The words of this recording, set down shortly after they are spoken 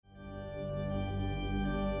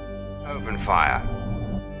Open fire.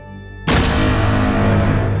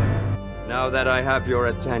 Now that I have your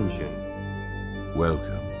attention.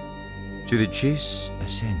 Welcome to the Chiss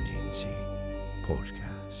Ascendancy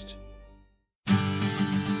podcast.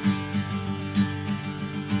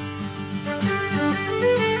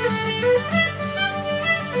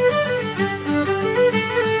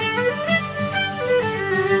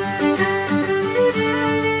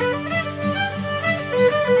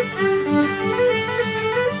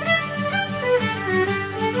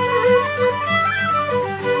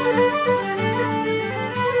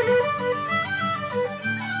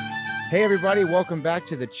 Hey, everybody. Welcome back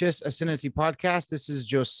to the Chiss Ascendancy podcast. This is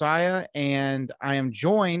Josiah, and I am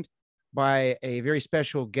joined by a very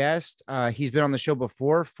special guest. He's been on the show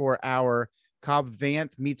before for our Cobb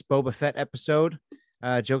Vanth meets Boba Fett episode.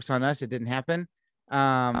 Joke's on us. It didn't happen.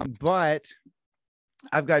 But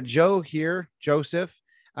I've got Joe here, Joseph,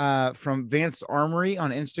 from Vanth's Armory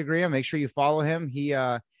on Instagram. Make sure you follow him.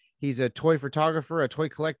 He's a toy photographer, a toy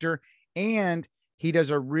collector, and he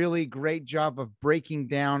does a really great job of breaking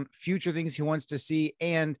down future things he wants to see.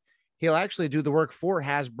 And he'll actually do the work for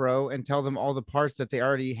Hasbro and tell them all the parts that they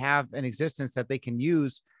already have in existence that they can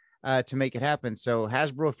use to make it happen. So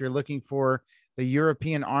Hasbro, if you're looking for the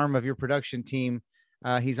European arm of your production team,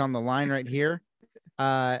 he's on the line right here.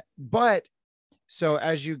 But so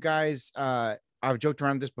as you guys, I've joked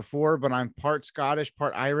around this before, but I'm part Scottish,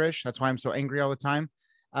 part Irish. That's why I'm so angry all the time.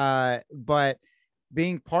 But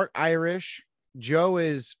being part Irish, Joe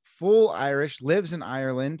is full Irish, lives in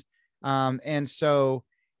Ireland. And so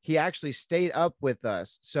he actually stayed up with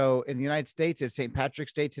us. So in the United States, it's St.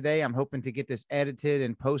 Patrick's Day today. I'm hoping to get this edited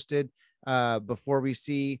and posted before we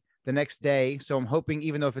see the next day. So I'm hoping,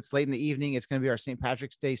 even though if it's late in the evening, it's going to be our St.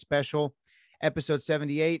 Patrick's Day special, episode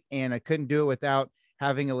 78. And I couldn't do it without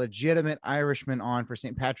having a legitimate Irishman on for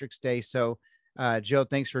St. Patrick's Day. So Joe,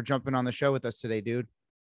 thanks for jumping on the show with us today, dude.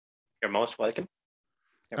 You're most welcome.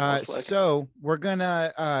 So we're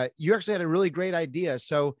gonna you actually had a really great idea.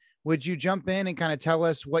 So would you jump in and kind of tell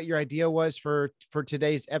us what your idea was for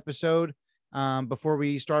today's episode before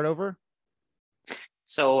we start over?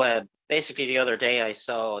 So basically the other day I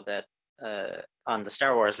saw that on the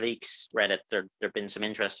Star Wars Leaks Reddit there'd been some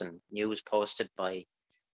interesting news posted by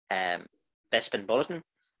Bespin Bulletin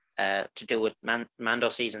to do with Mando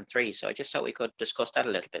season 3. So I just thought we could discuss that a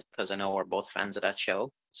little bit because I know we're both fans of that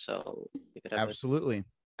show. So we could have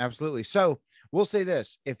Absolutely. So we'll say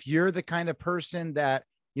this: if you're the kind of person that,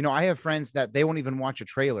 you know, I have friends that they won't even watch a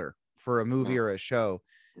trailer for a movie or a show.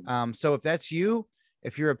 So if that's you,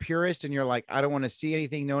 if you're a purist and you're like, I don't want to see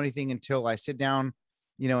anything, know anything until I sit down,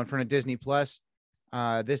 you know, in front of Disney Plus,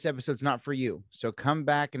 this episode's not for you. So come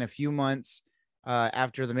back in a few months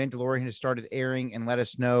after The Mandalorian has started airing and let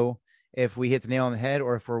us know if we hit the nail on the head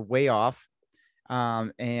or if we're way off.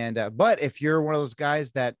 But if you're one of those guys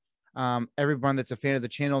that everyone that's a fan of the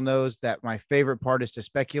channel knows that my favorite part is to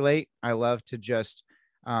speculate. I love to just,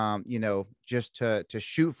 just to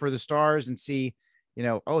shoot for the stars and see,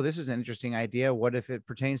 oh, this is an interesting idea. What if it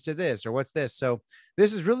pertains to this or what's this? So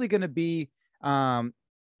this is really going to be that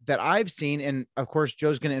I've seen. And of course,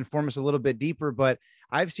 Joe's going to inform us a little bit deeper, but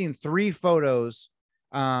I've seen 3 photos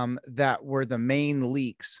that were the main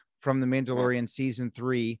leaks from The Mandalorian season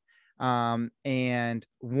 3. And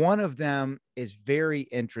one of them is very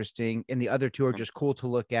interesting and the other 2 are just cool to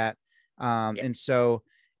look at. And so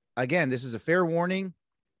again, this is a fair warning.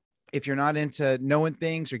 If you're not into knowing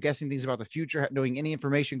things or guessing things about the future, knowing any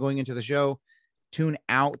information going into the show, tune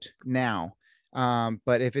out now.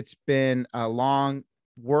 But if it's been a long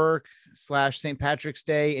work / St. Patrick's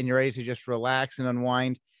Day and you're ready to just relax and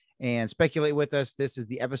unwind and speculate with us, this is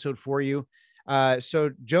the episode for you.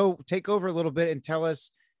 So Joe, take over a little bit and tell us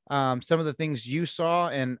some of the things you saw,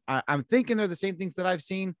 and I'm thinking they're the same things that I've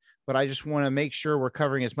seen, but I just want to make sure we're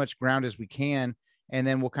covering as much ground as we can, and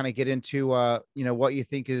then we'll kind of get into what you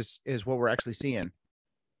think is what we're actually seeing.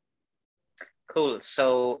 Cool.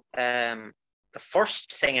 So the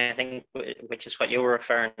first thing I think, which is what you were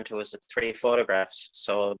referring to, is the 3 photographs.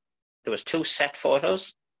 So there was 2 set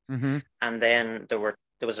photos, and then there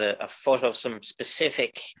was a photo of some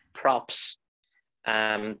specific props.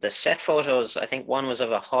 The set photos, I think one was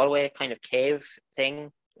of a hallway kind of cave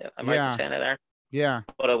thing. Am I saying it there? Yeah.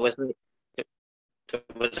 But it was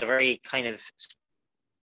a very kind of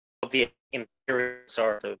the imperial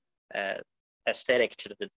sort of aesthetic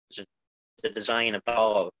to the design of the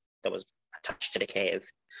hall that was attached to the cave.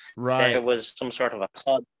 Right. Then there was some sort of a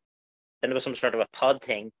pod. Then there was some sort of a pod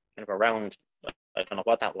thing kind of around. I don't know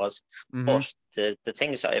what that was. But the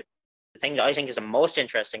thing that I think is the most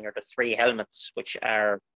interesting are the 3 helmets, which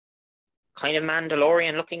are kind of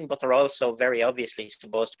Mandalorian looking, but they're also very obviously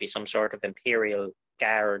supposed to be some sort of Imperial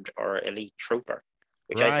Guard or elite trooper,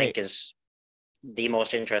 which I think is the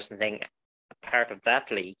most interesting thing, part of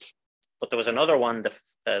that leak. But there was another one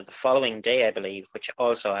the following day, I believe, which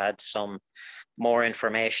also had some more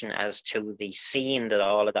information as to the scene that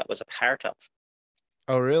all of that was a part of.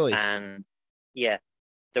 Oh, really? And yeah,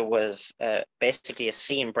 there was basically a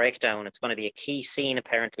scene breakdown. It's going to be a key scene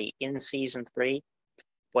apparently in season 3,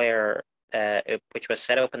 where which was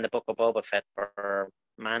set up in the Book of Boba Fett, where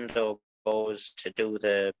Mando goes to do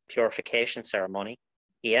the purification ceremony.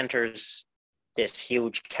 He enters this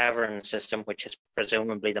huge cavern system, which is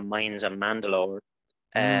presumably the mines of Mandalore.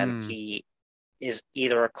 He is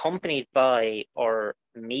either accompanied by or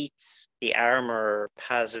meets the armorer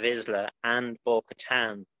Paz Vizsla and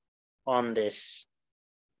Bo-Katan on this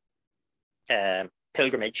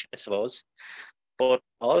pilgrimage, I suppose. But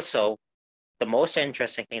also, the most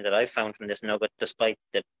interesting thing that I found from this nugget, despite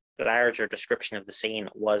the larger description of the scene,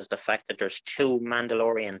 was the fact that there's 2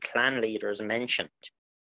 Mandalorian clan leaders mentioned.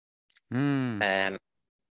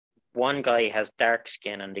 One guy has dark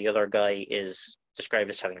skin and the other guy is described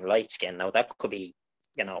as having light skin. Now that could be,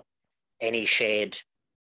 any shade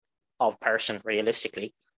of person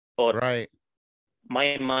realistically, but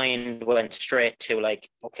my mind went straight to like,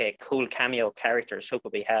 okay, cool cameo characters. Who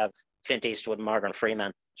could we have? Clint Eastwood, Morgan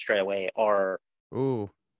Freeman straight away, or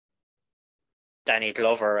Danny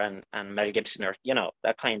Glover and Mel Gibson, or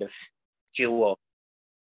that kind of duo.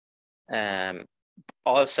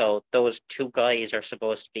 Also, those 2 guys are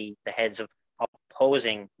supposed to be the heads of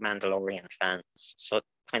opposing Mandalorian clans. So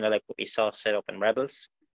kind of like what we saw set up in Rebels.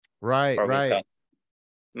 Right. We've got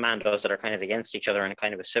Mandos that are kind of against each other in a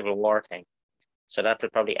kind of a civil war thing. So that will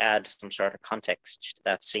probably add some sort of context to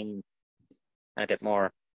that scene and a bit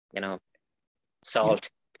more, salt.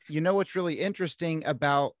 What's really interesting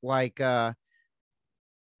about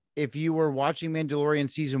if you were watching Mandalorian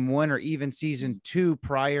season 1 or even season 2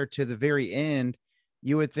 prior to the very end,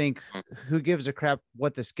 you would think, who gives a crap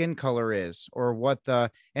what the skin color is, or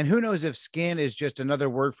and who knows if skin is just another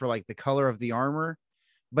word for like the color of the armor.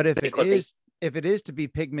 But if it is to be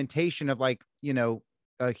pigmentation of like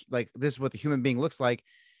this is what the human being looks like,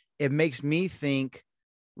 it makes me think,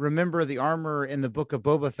 remember the armor in the Book of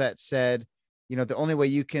Boba Fett said, the only way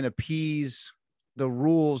you can appease the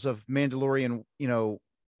rules of Mandalorian,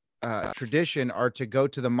 tradition are to go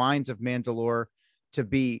to the mines of Mandalore to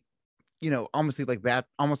be, almost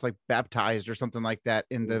like baptized or something like that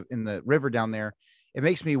in the river down there. It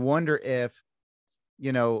makes me wonder if,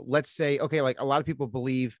 let's say, okay, like a lot of people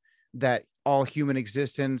believe that all human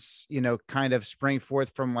existence, kind of sprang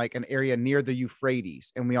forth from like an area near the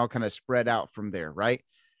Euphrates, and we all kind of spread out from there, right?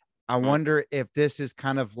 I wonder if this is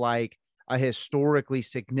kind of like a historically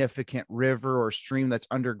significant river or stream that's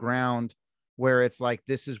underground, where it's like,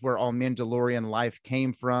 this is where all Mandalorian life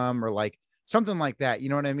came from, or like something like that. You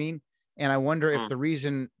know what I mean? And I wonder if the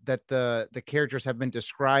reason that the characters have been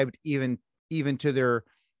described even to their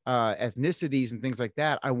ethnicities and things like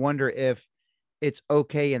that, I wonder if it's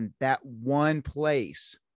okay in that one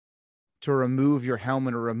place to remove your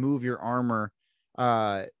helmet or remove your armor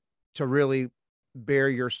to really bare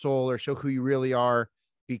your soul or show who you really are,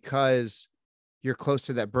 because you're close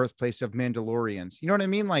to that birthplace of Mandalorians. You know what I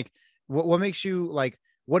mean? Like, what makes you like,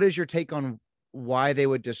 what is your take on why they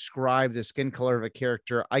would describe the skin color of a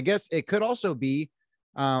character? I guess it could also be,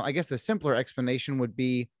 I guess the simpler explanation would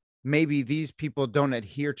be, maybe these people don't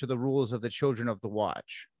adhere to the rules of the Children of the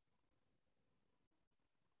Watch.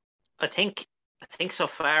 I think so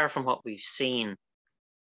far from what we've seen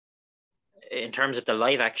in terms of the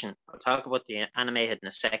live action, I'll talk about the animated in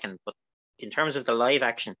a second, but in terms of the live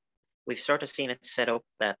action, we've sort of seen it set up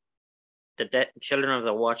that the Children of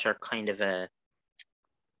the Watch are kind of a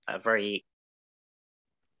very,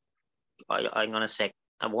 I'm going to say,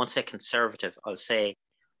 I won't say conservative, I'll say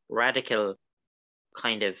radical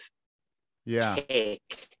kind of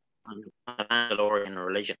take on Mandalorian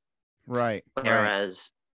religion. Right. Whereas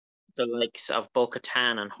the likes of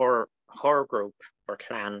Bo-Katan and her group or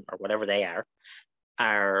clan or whatever they are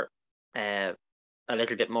a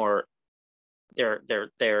little bit more,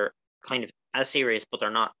 they're kind of as serious, but they're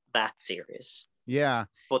not that serious. Yeah.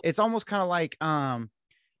 But it's almost kind of like,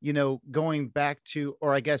 going back to,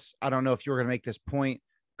 or I guess, I don't know if you were going to make this point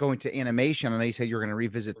going to animation. I know you said you were going to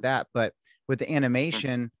revisit that, but with the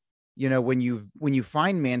animation, when you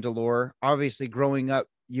find Mandalore, obviously growing up,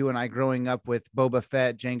 you and I growing up with Boba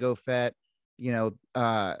Fett, Jango Fett,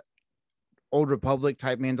 Old Republic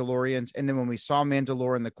type Mandalorians. And then when we saw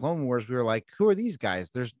Mandalore in the Clone Wars, we were like, who are these guys?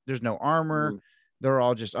 There's no armor. They're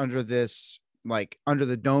all just under this, like under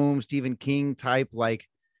the dome, Stephen King type, like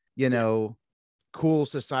you know, cool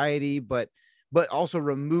society, but also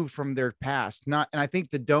removed from their past. Not, and I think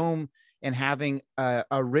the dome and having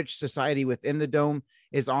a rich society within the dome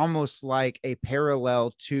is almost like a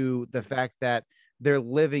parallel to the fact that they're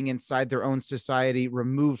living inside their own society,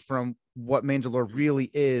 removed from what Mandalore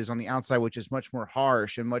really is on the outside, which is much more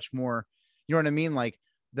harsh and much more, you know what I mean? Like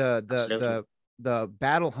the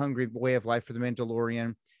battle hungry way of life for the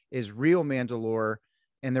Mandalorian is real Mandalore,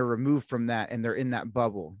 and they're removed from that, and they're in that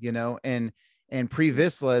bubble, you know. And Pre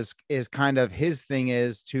Vizsla is kind of his thing,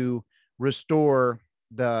 is to restore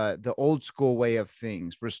the old school way of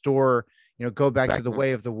things, restore, you know, go back to the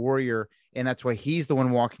way of the warrior. And that's why he's the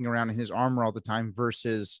one walking around in his armor all the time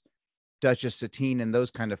versus Duchess Satine and those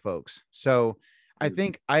kind of folks. So I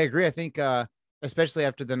think I agree. I think especially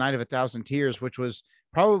after the Night of a Thousand Tears, which was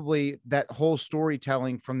probably, that whole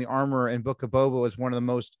storytelling from the armor and Book of Boba was one of the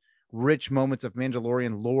most rich moments of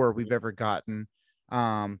Mandalorian lore we've ever gotten.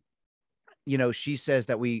 You know, she says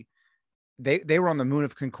that they were on the moon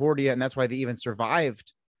of Concordia, and that's why they even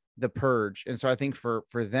survived the purge. And so I think for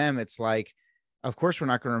them, it's like, of course we're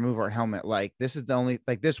not going to remove our helmet. Like, this is the only,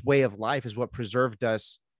 like, this way of life is what preserved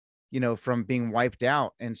us, you know, from being wiped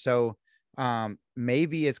out. And so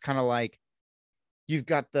maybe it's kind of like, you've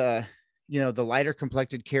got the, you know, the lighter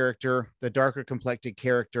complected character, the darker complected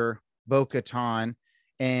character, Bo-Katan.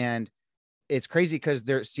 And it's crazy because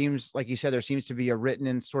there seems, like you said, there seems to be a written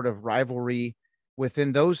in sort of rivalry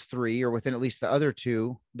within those three, or within at least the other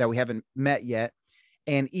two that we haven't met yet.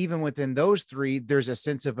 And even within those three, there's a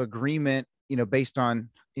sense of agreement, you know, based on,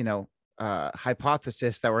 you know,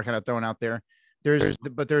 hypothesis that we're kind of throwing out there.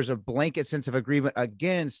 But there's a blanket sense of agreement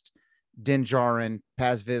against Din Djarin,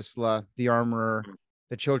 Paz Vizsla, the Armorer,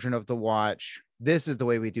 the Children of the Watch. This is the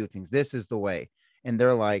way we do things. This is the way. And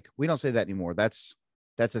they're like, we don't say that anymore. That's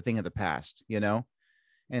a thing of the past, you know?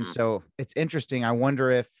 And so it's interesting. I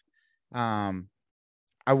wonder if,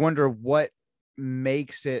 I wonder what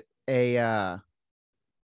makes it a,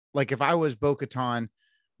 like, if I was Bo-Katan,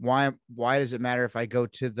 why does it matter if I go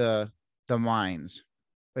to the mines?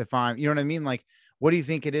 If I'm, you know what I mean? Like, what do you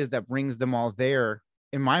think it is that brings them all there?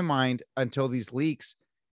 In my mind, until these leaks,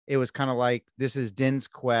 it was kind of like, this is Din's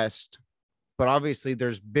quest, but obviously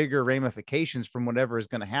there's bigger ramifications from whatever is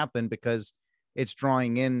going to happen, because it's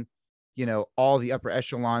drawing in, you know, all the upper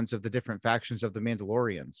echelons of the different factions of the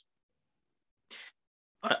Mandalorians.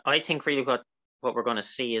 I think really what we're going to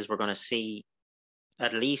see is, we're going to see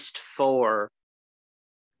at least 4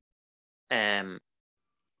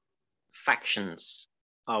 factions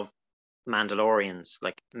of Mandalorians,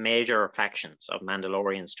 like major factions of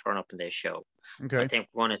Mandalorians, turn up in this show. Okay. I think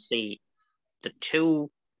we're going to see the 2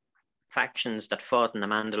 factions that fought in the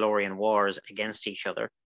Mandalorian Wars against each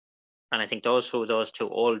other. And I think those 2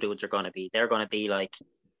 old dudes are going to be, they're going to be like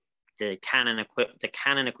the canon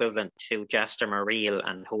equivalent to Jaster Mareel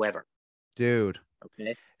and whoever. Dude.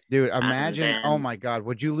 Okay. Dude, imagine, oh my God,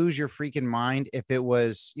 would you lose your freaking mind if it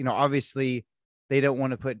was, you know, obviously they don't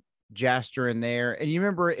want to put Jaster in there. And you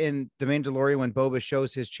remember in The Mandalorian when Boba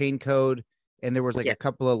shows his chain code and there was like a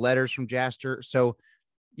couple of letters from Jaster. So,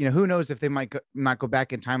 you know, who knows if they might not go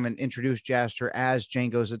back in time and introduce Jaster as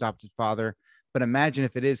Jango's adopted father. But imagine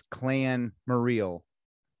if it is Clan Mareel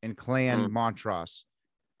and Clan Montrose.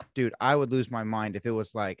 Dude, I would lose my mind if it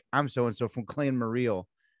was like, I'm so-and-so from Clan Mareel.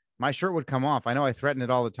 My shirt would come off. I know I threaten it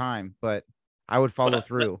all the time, but I would follow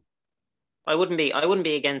through. I wouldn't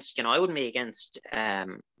be against, you know,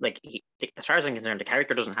 like, as far as I'm concerned, the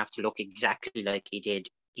character doesn't have to look exactly like he did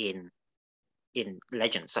in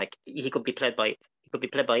Legends. Like, he could be played by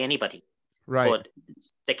anybody. Right. But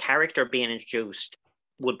the character being introduced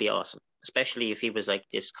would be awesome, especially if he was like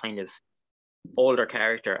this kind of older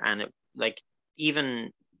character, and like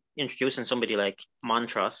even introducing somebody like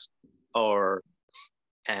Montrose or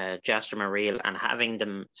Jaster Mareel and having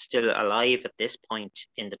them still alive at this point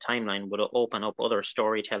in the timeline would open up other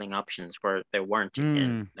storytelling options where there weren't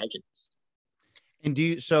in Legends.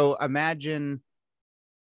 And so imagine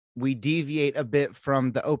we deviate a bit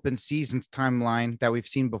from the open seasons timeline that we've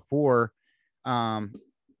seen before. You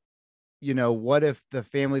know, what if the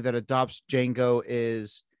family that adopts Jango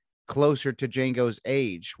is closer to Jango's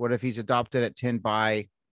age? What if he's adopted at 10 by,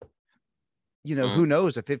 you know, who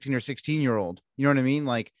knows, a 15 or 16-year-old? You know what I mean?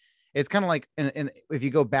 Like, it's kind of like, and if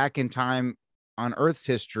you go back in time on Earth's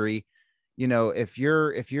history, you know, if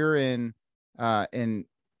you're in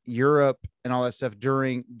Europe and all that stuff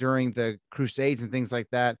during the Crusades and things like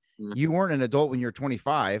that, you weren't an adult when you're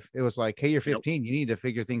 25. It was like, hey, you're 15, you need to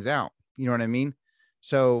figure things out. You know what I mean?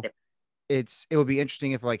 So it would be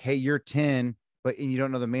interesting if, like, hey, you're 10, but you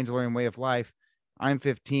don't know the Mandalorian way of life. I'm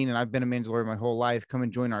 15 and I've been a Mandalorian my whole life. Come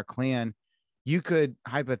and join our clan. you could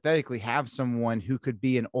hypothetically have someone who could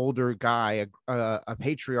be an older guy, a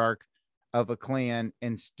patriarch of a clan,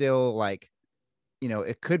 and still like,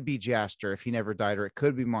 it could be Jaster if he never died, or it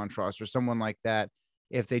could be Montross or someone like that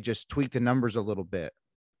if they just tweak the numbers a little bit.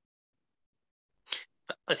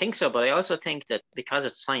 I think so, but I also think that because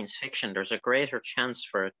it's science fiction, there's a greater chance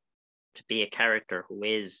for it to be a character who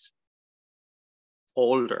is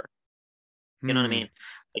older. You know what I mean?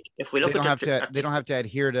 Like if we look they don't at they don't have to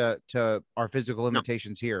adhere to our physical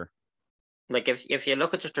limitations here. Like if you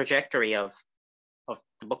look at the trajectory of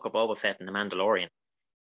the Book of Boba Fett and the Mandalorian,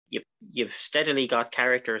 you've steadily got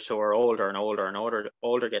characters who are older and older and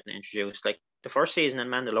older getting introduced. Like the first season in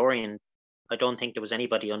Mandalorian, I don't think there was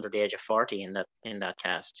anybody under the age of 40 in that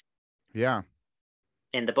cast. Yeah.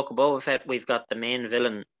 In the Book of Boba Fett, we've got the main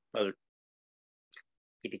villain. Well,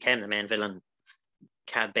 he became the main villain,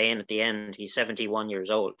 Cad Bane, at the end. He's 71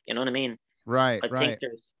 years old. You know what I mean? Right.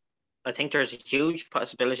 I think there's a huge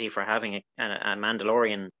possibility for having a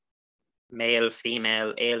Mandalorian, male,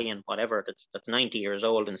 female, alien, whatever, that's 90 years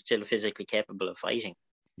old and still physically capable of fighting.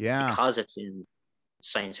 Yeah. Because it's in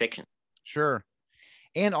science fiction. Sure.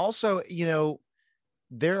 And also,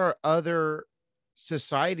 there are other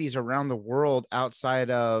societies around the world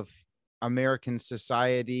outside of American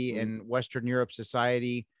society and Western Europe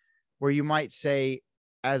society where you might say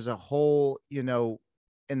as a whole, in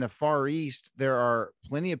the Far East, there are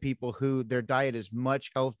plenty of people who their diet is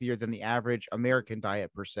much healthier than the average American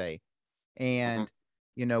diet per se. And,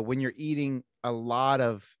 when you're eating a lot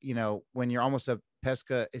of, when you're almost a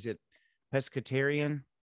pescatarian?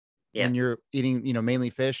 Yeah. When you're eating, mainly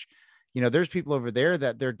fish, there's people over there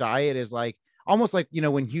that their diet is like, almost like,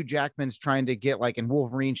 when Hugh Jackman's trying to get like in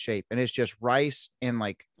Wolverine shape and it's just rice and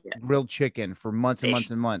like grilled chicken for months and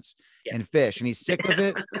months and months and fish. And he's sick of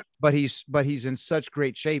it, but he's in such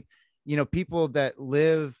great shape. People that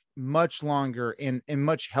live much longer and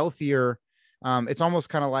much healthier. It's almost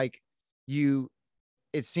kind of like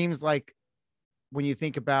it seems like when you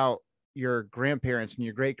think about your grandparents and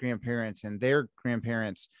your great grandparents and their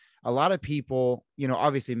grandparents, a lot of people,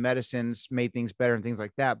 obviously medicines made things better and things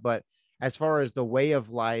like that. But as far as the way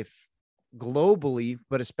of life globally,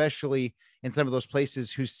 but especially in some of those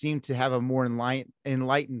places who seem to have a more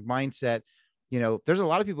enlightened mindset, there's a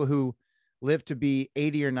lot of people who live to be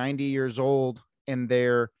 80 or 90 years old and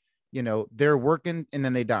they're working and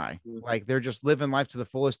then they die. Like they're just living life to the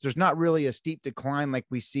fullest. There's not really a steep decline like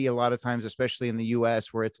we see a lot of times, especially in the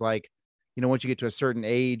US, where it's like, once you get to a certain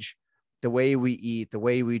age, the way we eat, the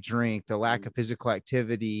way we drink, the lack of physical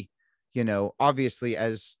activity, obviously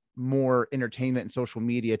as more entertainment and social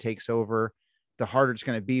media takes over, the harder it's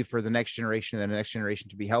going to be for the next generation and the next generation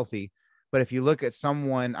to be healthy. But if you look at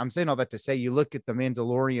someone, I'm saying all that to say, you look at the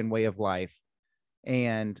Mandalorian way of life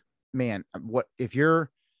and man, what if you're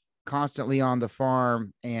constantly on the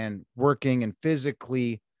farm and working and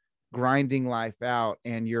physically grinding life out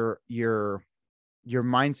and your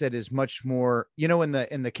mindset is much more, in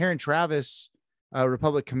the Karen Travis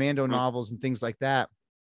Republic Commando novels and things like that,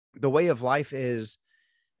 the way of life is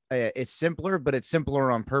it's simpler, but it's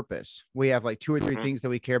simpler on purpose. We have like 2 or 3 things that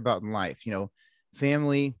we care about in life,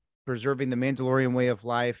 family, preserving the Mandalorian way of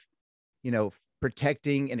life,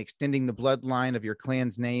 protecting and extending the bloodline of your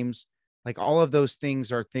clan's names. Like all of those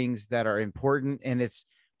things are things that are important and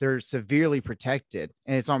they're severely protected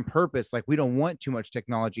and it's on purpose. Like we don't want too much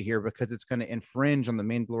technology here because it's going to infringe on the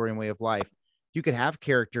Mandalorian way of life. You could have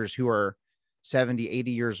characters who are 70,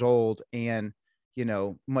 80 years old and,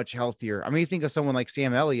 much healthier. I mean, you think of someone like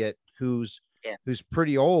Sam Elliott, who's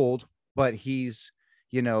pretty old, but he's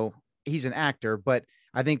an actor, but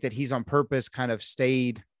I think that he's on purpose kind of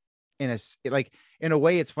stayed in a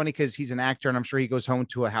way. It's funny because he's an actor and I'm sure he goes home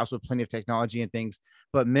to a house with plenty of technology and things,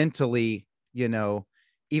 but mentally,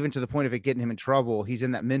 even to the point of it getting him in trouble, he's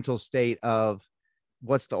in that mental state of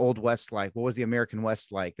what's the old West like? What was the American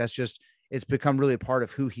West like? It's become really a part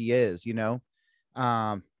of who he is,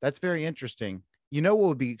 that's very interesting. What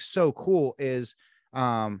would be so cool is,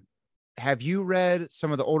 have you read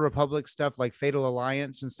some of the Old Republic stuff like Fatal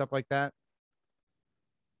Alliance and stuff like that?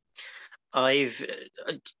 I've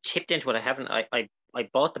tipped into it. I haven't. I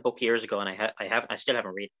bought the book years ago, and I still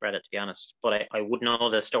haven't read it, to be honest. But I would know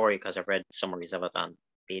the story because I've read summaries of it on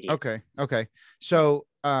PDF. Okay. So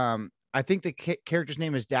I think the character's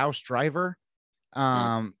name is Dow Striver,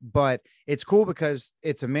 but it's cool because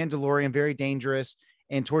it's a Mandalorian, very dangerous.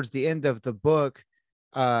 And towards the end of the book,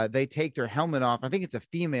 they take their helmet off. I think it's a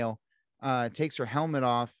female. Takes her helmet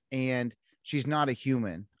off, and she's not a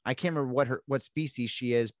human. I can't remember what species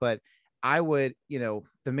she is, but I would, the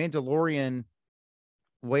Mandalorian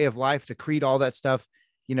way of life, the creed, all that stuff,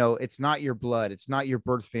 you know, it's not your blood, it's not your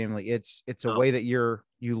birth family, it's a No. way that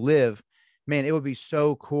you live. Man, it would be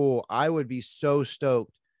so cool. I would be so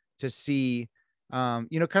stoked to see,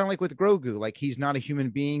 you know, kind of like with Grogu, like he's not a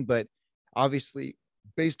human being, but obviously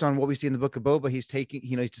based on what we see in the Book of Boba, he's taking,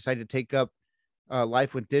 you know, he's decided to take up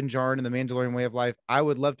life with Din Djarin and the Mandalorian way of life. I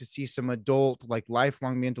would love to see some adult, like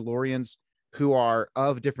lifelong Mandalorians who are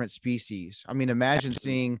of different species. I mean, imagine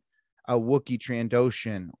seeing a Wookiee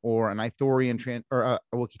Trandoshan or an Ithorian or a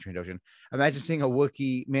Wookiee Trandoshan. Imagine seeing a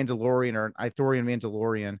Wookiee Mandalorian or an Ithorian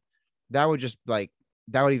Mandalorian. That would just like,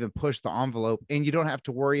 that would even push the envelope. And you don't have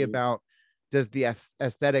to worry about, does the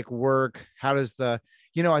aesthetic work? How does the,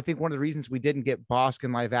 you know, I think one of the reasons we didn't get Bossk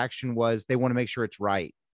in live action was they want to make sure it's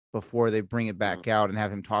right before they bring it back out and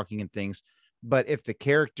have him talking and things. But if the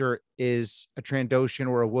character is a Trandoshan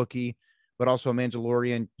or a Wookiee, but also a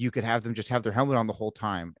Mandalorian, you could have them just have their helmet on the whole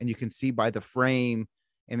time. And you can see by the frame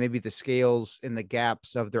and maybe the scales in the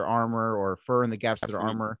gaps of their armor or fur in the gaps of their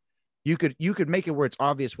armor. You could make it where it's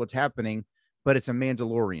obvious what's happening, but it's a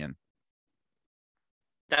Mandalorian.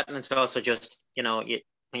 That, and it's also just, you know,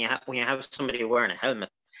 when you have somebody wearing a helmet,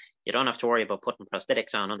 you don't have to worry about putting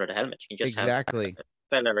prosthetics on under the helmet. You can just have a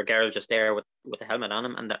fella or a girl just there with the helmet on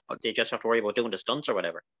them, and they just have to worry about doing the stunts or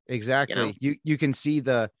whatever. Exactly. You can see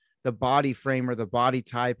the body frame or the body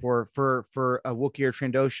type, or for a Wookiee or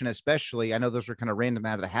Trandoshan especially. I know those were kind of random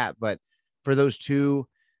out of the hat, but for those two,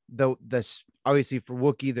 the obviously for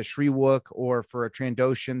Wookiee, the Shriwook, or for a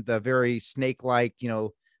Trandoshan, the very snake-like, you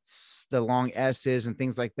know, the long S's and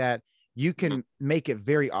things like that. You can make it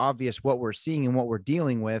very obvious what we're seeing and what we're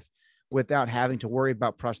dealing with without having to worry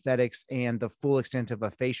about prosthetics and the full extent of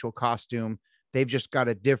a facial costume. They've just got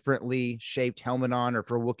a differently shaped helmet on, or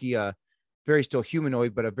for Wookiee, a very still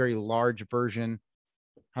humanoid, but a very large version.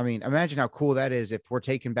 I mean, imagine how cool that is if we're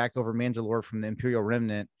taking back over Mandalore from the Imperial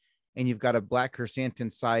Remnant and you've got a Black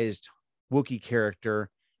Chrysanthemum sized Wookiee character,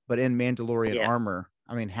 but in Mandalorian armor.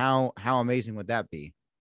 I mean, how amazing would that be?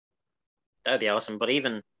 That'd be awesome. But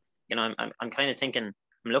even, you know, I'm kind of thinking,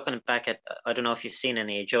 I'm looking back at, I don't know if you've seen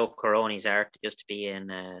any Joe Coroni's art that used to be in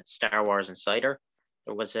Star Wars Insider.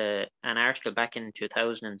 There was an article back in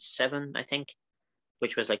 2007, I think,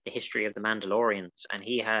 which was like the history of the Mandalorians. And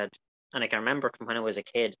he had, and I can remember from when I was a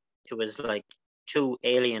kid, it was like two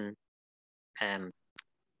alien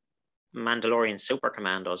Mandalorian super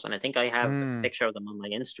commandos. And I think I have a picture of them on my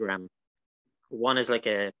Instagram. One is like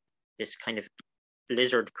this kind of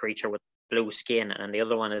lizard creature with blue skin, and the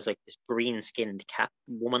other one is like this green skinned cat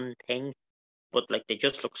woman thing, but like they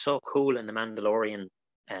just look so cool in the Mandalorian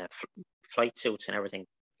flight suits and everything.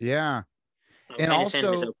 Yeah. And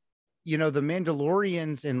also, you know, the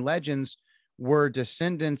Mandalorians in Legends were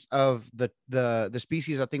descendants of the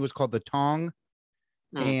species I think was called the Tong,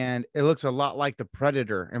 and it looks a lot like the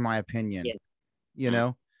Predator in my opinion. You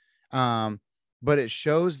know, but it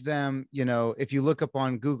shows them, you know, if you look up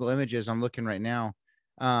on Google Images, I'm looking right now,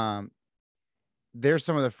 they're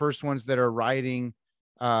some of the first ones that are riding,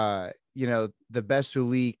 you know, the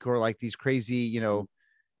Besulik, or like these crazy, you know,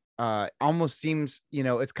 almost seems, you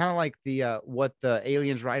know, it's kind of like the what the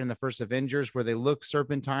aliens ride in the first Avengers, where they look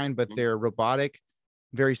serpentine, but they're robotic,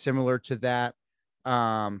 very similar to that.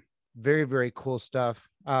 Very, very cool stuff.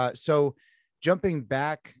 So jumping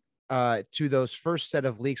back to those first set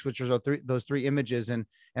of leaks, which are those three images, and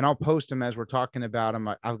I'll post them as we're talking about them.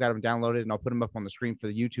 I've got them downloaded and I'll put them up on the screen for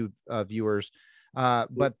the YouTube viewers.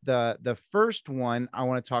 But the first one I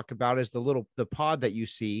want to talk about is the pod that you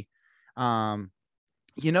see.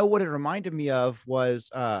 You know what it reminded me of was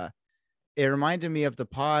it reminded me of the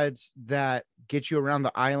pods that get you around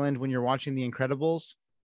the island when you're watching The Incredibles.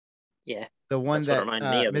 Yeah. The one that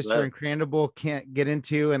Mr. Incredible can't get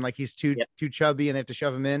into, and like he's too chubby and they have to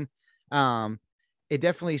shove him in. It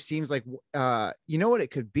definitely seems like, you know what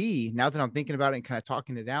it could be, now that I'm thinking about it and kind of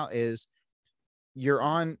talking it out, is you're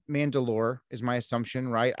on Mandalore, is my assumption,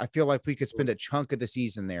 right? I feel like we could spend a chunk of the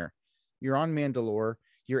season there. You're on Mandalore,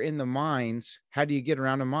 you're in the mines. How do you get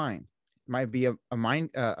around a mine? It might be a mine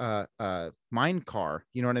car.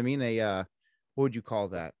 You know what I mean? What would you call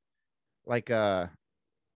that? Like a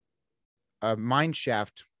mine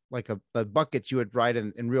shaft, like a buckets you would ride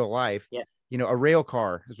in real life. Yeah. You know, a rail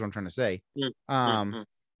car is what I'm trying to say.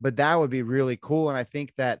 But that would be really cool. And I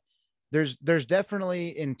think that there's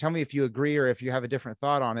definitely, and tell me if you agree or if you have a different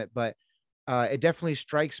thought on it, but it definitely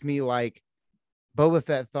strikes me like Boba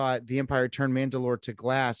Fett thought the Empire turned Mandalore to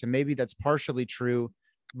glass, and maybe that's partially true,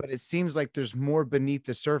 but it seems like there's more beneath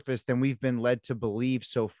the surface than we've been led to believe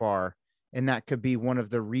so far. And that could be one of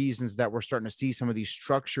the reasons that we're starting to see some of these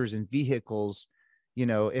structures and vehicles. You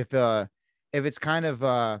know, if it's kind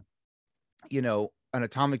of, you know, an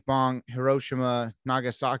atomic bomb, Hiroshima,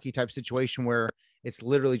 Nagasaki type situation where it's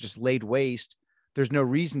literally just laid waste, there's no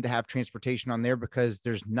reason to have transportation on there because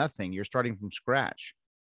there's nothing. You're starting from scratch.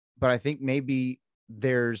 But I think maybe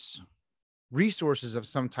there's resources of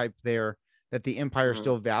some type there that the Empire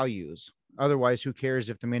still values. Otherwise, who cares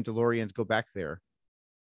if the Mandalorians go back there?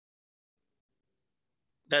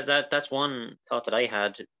 That's one thought that I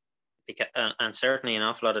had, because, and certainly an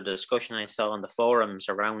awful lot of discussion I saw on the forums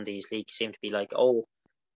around these leaks seemed to be like, oh,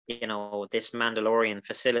 this Mandalorian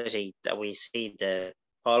facility that we see the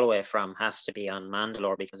hallway from has to be on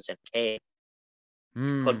Mandalore because it's in a cave.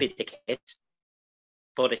 Could be the case,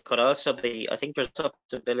 but it could also be, I think there's a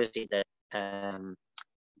possibility that I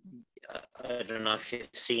don't know if you've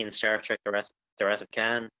seen Star Trek The Wrath of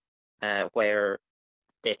Khan, where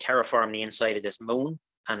they terraform the inside of this moon,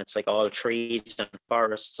 and it's like all trees and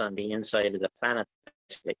forests on the inside of the planet,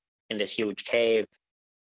 basically, in this huge cave.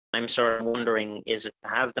 I'm sort of wondering,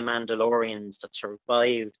 have the Mandalorians that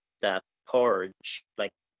survived that purge,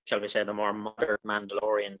 like, shall we say, the more modern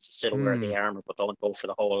Mandalorians still wear the armor but don't go for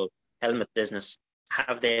the whole helmet business,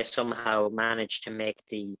 have they somehow managed to make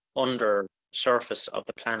the under surface of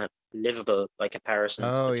the planet livable by comparison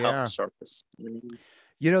to the top surface?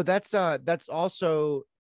 That's also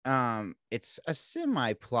it's a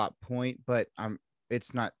semi plot point, but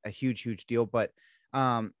it's not a huge deal. But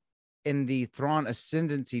in the Thrawn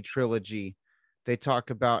Ascendancy trilogy, they talk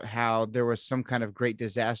about how there was some kind of great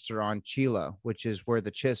disaster on Chila, which is where the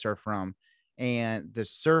Chiss are from, and the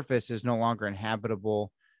surface is no longer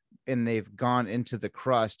inhabitable, and they've gone into the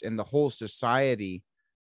crust, and the whole society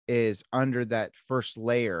is under that first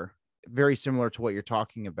layer, very similar to what you're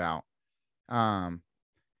talking about. What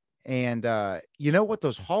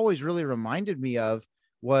those hallways really reminded me of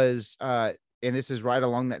was, and this is right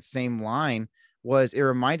along that same line, was it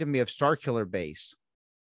reminded me of Starkiller Base,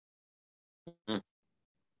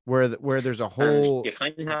 where there's a whole you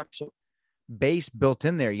kind of have to base built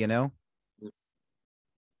in there. You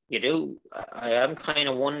do. I am kind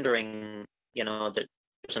of wondering, that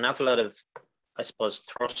there's an awful lot of, I suppose,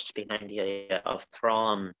 thrust behind the idea of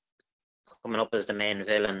Thrawn coming up as the main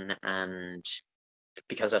villain, and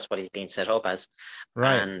because that's what he's being set up as,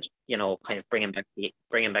 right? And kind of bringing back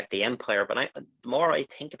the Empire. But the more I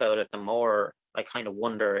think about it, the more I kind of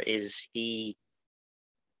wonder: is he,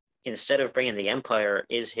 instead of bringing the Empire,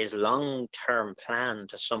 is his long-term plan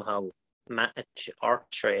to somehow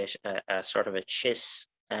orchestrate a sort of a Chiss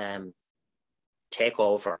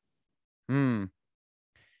takeover?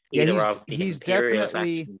 He's definitely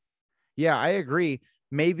faction. Yeah, I agree.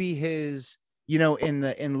 Maybe his,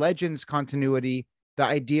 in Legends continuity, the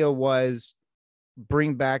idea was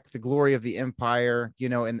bring back the glory of the Empire.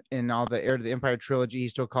 In all the Heir to the Empire trilogy, he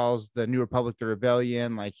still calls the New Republic the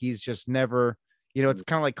Rebellion. Like, he's just never, it's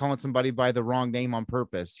kind of like calling somebody by the wrong name on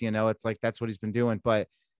purpose. It's like that's what he's been doing. But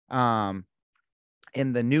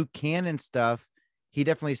in the new canon stuff, he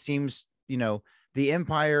definitely seems, the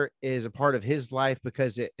Empire is a part of his life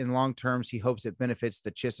because in long terms, he hopes it benefits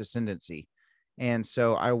the Chiss ascendancy. And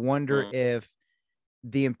so I wonder if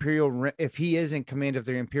the if he is in command of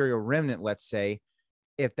the Imperial Remnant, let's say,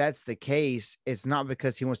 if that's the case, it's not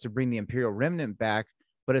because he wants to bring the Imperial Remnant back,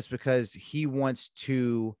 but it's because he wants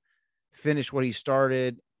to finish what he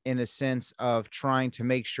started, in a sense of trying to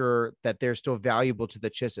make sure that they're still valuable to the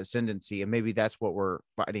Chiss ascendancy. And maybe that's what we're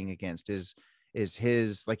fighting against is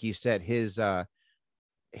his, like you said, his, I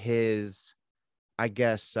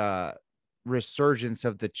guess, resurgence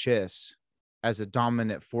of the Chiss as a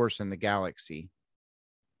dominant force in the galaxy.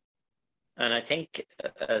 And I think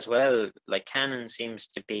as well, like, canon seems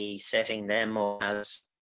to be setting them up as,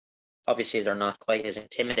 obviously they're not quite as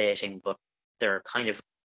intimidating, but they're kind of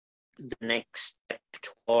the next step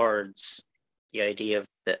towards the idea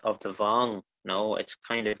of the Vong. No, it's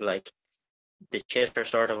kind of like the Chiss are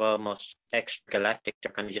sort of almost extragalactic.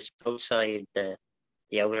 They're kind of just outside the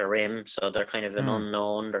outer rim, so they're kind of an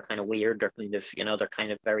unknown. They're kind of weird. They're kind of, they're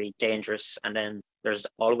kind of very dangerous. And then there's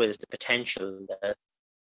always the potential that,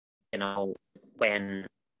 when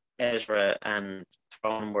Ezra and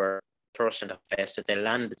Thrawn were thrust into space, that they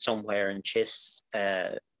landed somewhere in Chiss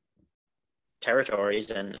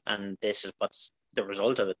territories, and this is what's the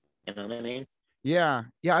result of it. You know what I mean? Yeah.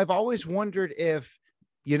 I've always wondered if,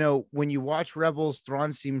 when you watch Rebels,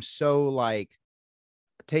 Thrawn seems so like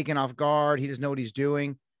taken off guard. He doesn't know what he's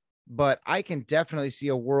doing. But I can definitely see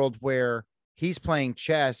a world where he's playing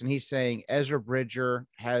chess and he's saying Ezra Bridger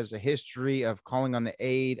has a history of calling on the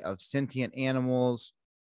aid of sentient animals.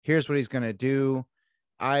 Here's what he's going to do.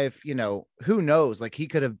 Who knows? Like, he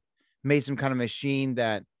could have made some kind of machine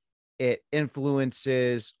that it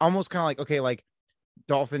influences, almost kind of like, okay, like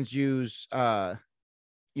dolphins use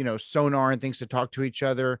sonar and things to talk to each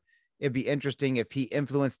other. It'd be interesting if he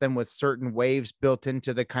influenced them with certain waves built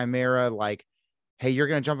into the Chimera, like, hey, you're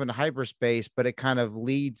going to jump into hyperspace, but it kind of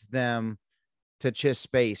leads them to Chiss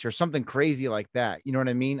space or something crazy like that. You know what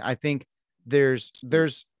I mean? I think there's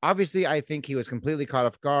obviously, I think he was completely caught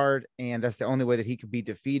off guard, and that's the only way that he could be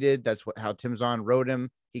defeated. That's how Tim Zahn wrote him.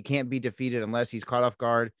 He can't be defeated unless he's caught off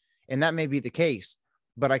guard. And that may be the case,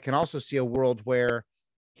 but I can also see a world where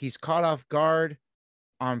he's caught off guard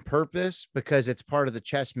on purpose because it's part of the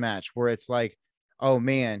chess match where it's like, oh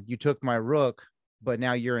man, you took my rook, but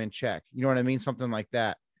now you're in check. You know what I mean? Something like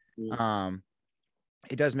that. Yeah.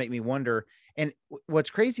 It does make me wonder. And what's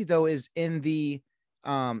crazy though, is in the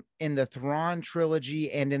Thrawn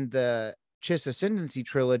trilogy and in the Chiss Ascendancy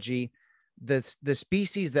trilogy, the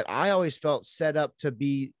species that I always felt set up to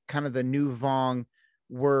be kind of the new Vong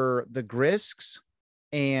were the Grisks,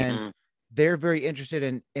 and they're very interested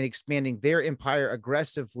in expanding their empire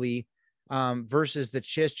aggressively, versus the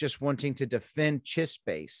Chiss just wanting to defend Chiss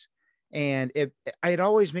space. And it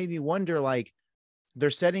always made me wonder, like, they're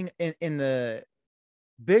setting in the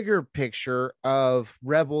bigger picture of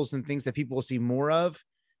Rebels and things that people will see more of,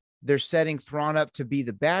 they're setting Thrawn up to be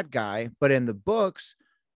the bad guy, but in the books,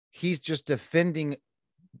 he's just defending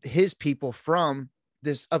his people from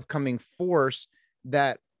this upcoming force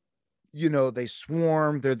that, they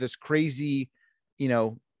swarm. They're this crazy,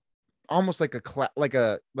 almost like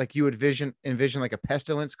like you would envision like a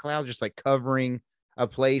pestilence cloud, just like covering a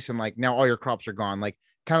place, and like now all your crops are gone, like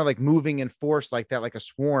kind of like moving in force like that, like a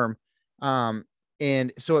swarm.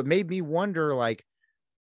 And so it made me wonder, like,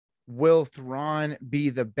 will Thrawn be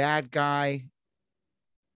the bad guy?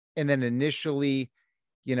 And then initially,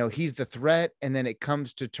 he's the threat, and then they come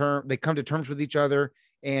to terms with each other,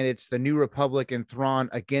 and it's the New Republic and Thrawn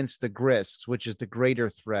against the Grisks, which is the greater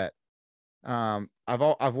threat. I've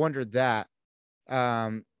wondered that.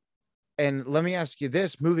 And let me ask you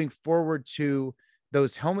this, moving forward to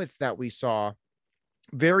those helmets that we saw,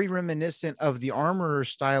 very reminiscent of the Armorer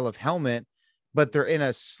style of helmet, but they're in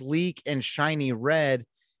a sleek and shiny red.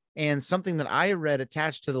 And something that I read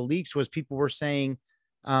attached to the leaks was people were saying,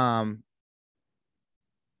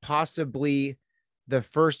 possibly the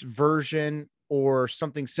first version or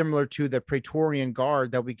something similar to the Praetorian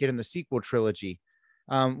Guard that we get in the sequel trilogy.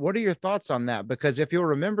 What are your thoughts on that? Because if you'll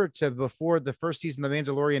remember, before the first season of The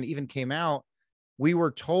Mandalorian even came out, we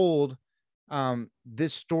were told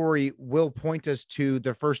this story will point us to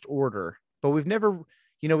the First Order, but we've never,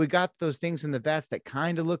 we got those things in the vats that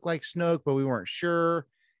kind of look like Snoke, but we weren't sure.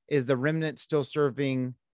 Is the remnant still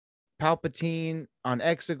serving Palpatine on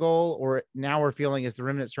Exegol, or now we're feeling is the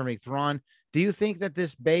remnant serving Thrawn? Do you think that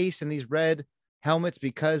this base and these red helmets,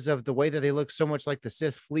 because of the way that they look so much like the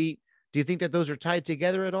Sith fleet, do you think that those are tied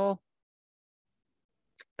together at all?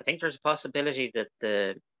 I think there's a possibility that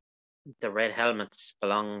the red helmets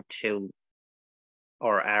belong to,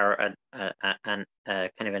 or are a kind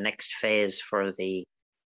of a next phase for the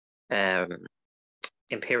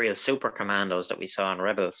Imperial Super Commandos that we saw in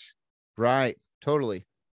Rebels. Right, totally.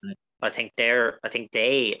 I think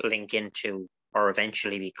they link into or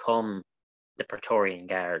eventually become the Praetorian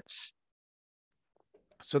Guards.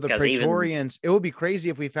 So the Praetorians, it would be crazy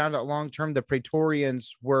if we found out long-term the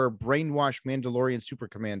Praetorians were brainwashed Mandalorian super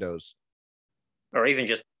commandos. Or even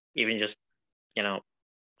just,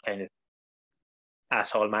 kind of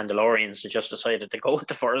asshole Mandalorians who just decided to go with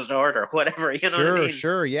the First Order, whatever, what I mean?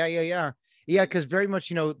 Sure. Yeah. Because very much,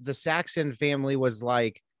 the Saxon family was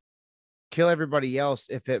like, kill everybody else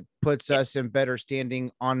if it puts us in better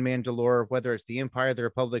standing on Mandalore, whether it's the Empire, the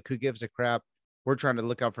Republic, who gives a crap? We're trying to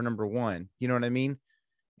look out for number one. You know what I mean?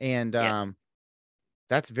 And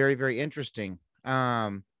that's very, very interesting.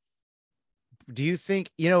 Do you think,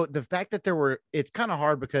 the fact that it's kind of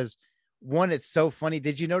hard because, one, it's so funny.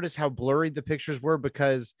 Did you notice how blurry the pictures were?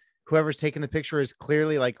 Because whoever's taking the picture is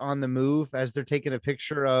clearly like on the move as they're taking a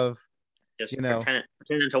picture of, just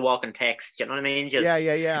pretending to walk in text. You know what I mean? Just...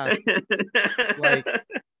 Yeah. Like,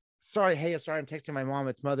 sorry, I'm texting my mom.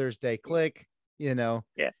 It's Mother's Day. Click, Yeah.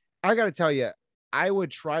 I got to tell you, I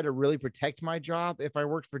would try to really protect my job if I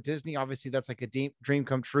worked for Disney. Obviously, that's like a dream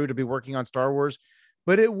come true to be working on Star Wars,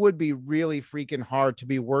 but it would be really freaking hard to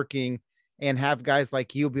be working and have guys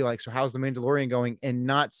like you be like, so how's the Mandalorian going? And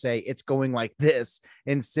not say it's going like this,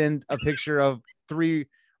 and send a picture of 3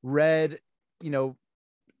 red,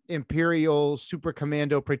 Imperial Super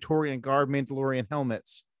Commando Praetorian Guard Mandalorian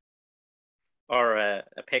helmets. Or a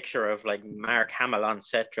picture of like Mark Hamill on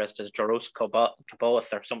set dressed as Jarus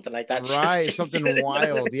Kaboth or something like that. Right, something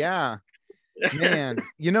wild. Yeah, man.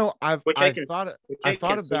 I've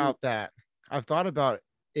thought about that. I've thought about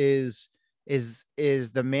is is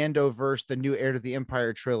the Mandoverse the new Heir to the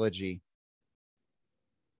Empire trilogy?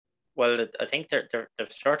 Well, I think they've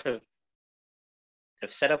sort of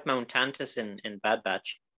they've set up Mount Tantus in Bad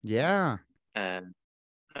Batch, Yeah. and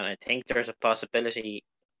I think there's a possibility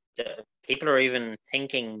that people are even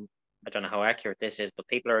thinking. I don't know how accurate this is, but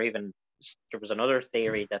people are even. There was another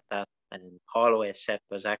theory that hallway set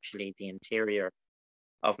was actually the interior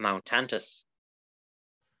of Mount Tantus.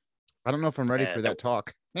 I don't know if I'm ready for that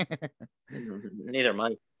talk. Neither am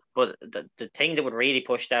I. But the thing that would really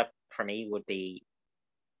push that for me would be,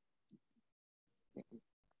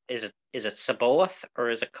 is it Sabaoth or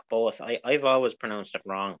is it Kaboth? I've always pronounced it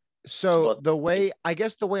wrong. So But the way I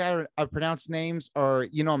pronounce names are,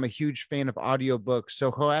 I'm a huge fan of audiobooks.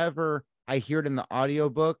 So however I hear it in the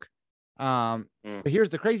audiobook, but here's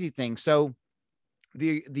the crazy thing. So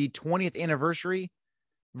the 20th anniversary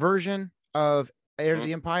version of Heir to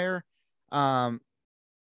the Empire,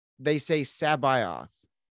 they say Sabaoth,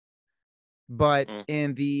 but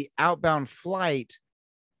in the Outbound Flight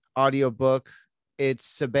audiobook, it's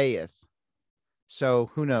Sabaoth.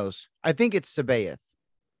 So who knows? I think it's Sabaoth.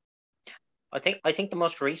 I think the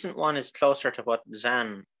most recent one is closer to what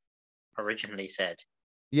Zan originally said.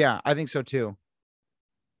 Yeah, I think so too.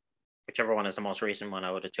 Whichever one is the most recent one,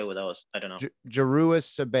 I would have two of those. I don't know. Jaruas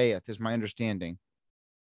Sabaoth is my understanding.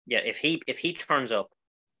 Yeah, if he turns up,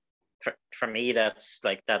 for me, that's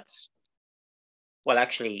well,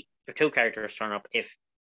 actually, if two characters turn up, if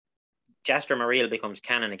Jaster Mariel becomes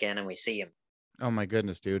canon again and we see him. Oh my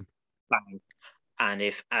goodness, dude. And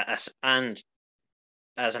if as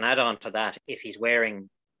an add-on to that, if he's wearing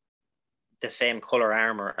the same color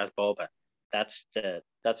armor as Boba, that's the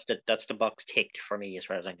box ticked for me as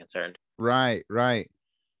far as I'm concerned. Right.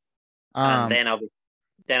 And then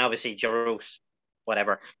obviously Jarus,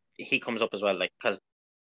 whatever, he comes up as well. Like, because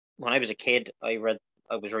when I was a kid, I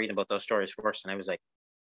was reading about those stories first, and I was like,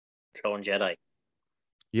 Clone Jedi.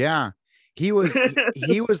 Yeah, he was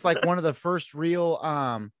he was like one of the first real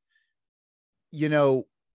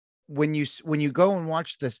when you go and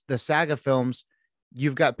watch the saga films,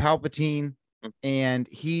 you've got Palpatine, and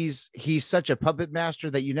he's such a puppet master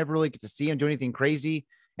that you never really get to see him do anything crazy.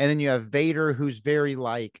 And then you have Vader, who's very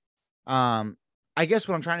like, I guess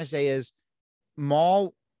what I'm trying to say is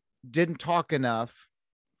Maul didn't talk enough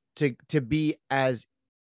to be as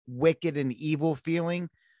wicked and evil feeling.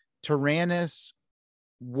 Tyrannus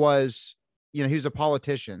was, he was a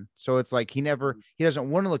politician. So it's like he doesn't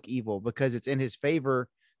want to look evil because it's in his favor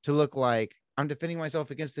to look like, I'm defending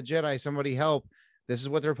myself against the Jedi. Somebody help. This is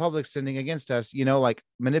what the Republic's sending against us, like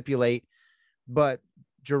manipulate. But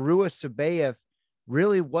Jaruas Sabaoth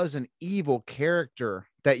really was an evil character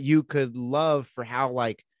that you could love for how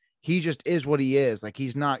like he just is what he is. Like,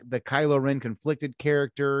 he's not the Kylo Ren conflicted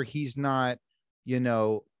character. He's not,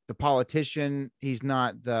 the politician. He's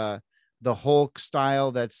not the Hulk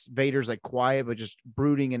style that's Vader's like quiet but just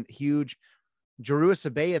brooding and huge. Jaruas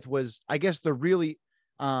Sabaoth was, I guess, the really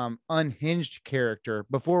unhinged character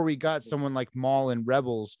before we got someone like Maul in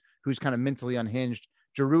Rebels who's kind of mentally unhinged.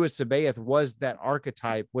 Jaruas Sabaoth was that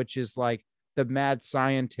archetype, which is like the mad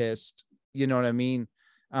scientist. You know what I mean?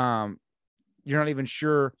 You're not even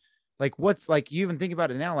sure, like, what's, like, you even think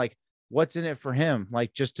about it now, like, what's in it for him?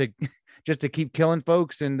 Like, just to keep killing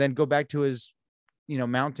folks and then go back to his,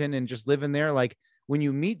 mountain and just live in there. Like, when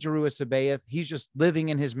you meet Jaruas Sabaoth, he's just living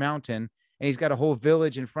in his mountain, and he's got a whole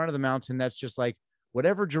village in front of the mountain that's just like,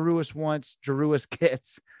 whatever Jaruas wants, Jaruas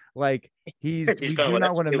gets. Like, we do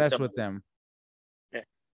not want to mess with them. Yeah.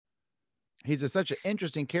 He's such an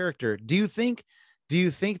interesting character. Do you think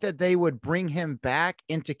that they would bring him back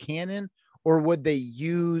into canon, or would they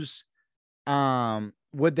use a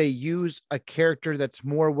character that's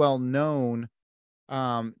more well known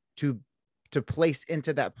to place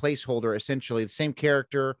into that placeholder, essentially the same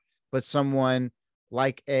character, but someone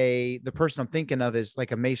like the person I'm thinking of is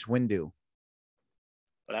like a Mace Windu?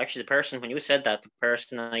 But actually, when you said that, the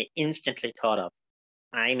person I instantly thought of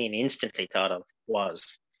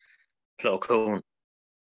was Plo Koon.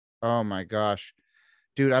 Oh my gosh,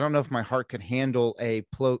 dude! I don't know if my heart could handle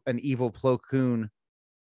an evil Plo Koon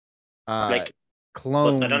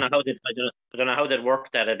clone. I don't know how they'd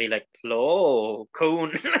work that. It'd be like Plo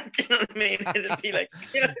Koon. You know what I mean? It'd be like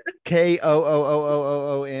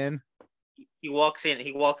Koon. He walks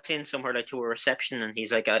in somewhere like to a reception, and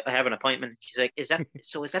he's like, I have an appointment. She's like, is that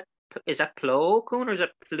Plo Koon or is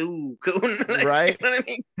that Plo Koon? Like, right. You know what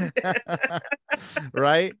I mean?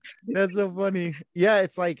 Right. That's so funny. Yeah,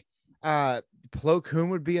 it's like Plo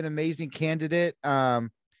Koon would be an amazing candidate. I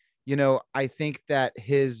think that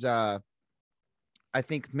I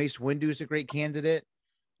think Mace Windu is a great candidate.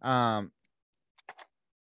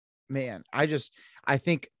 man, I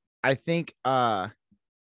think I think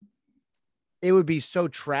it would be so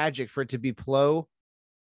tragic for it to be Plo,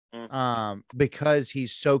 because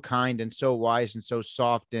he's so kind and so wise and so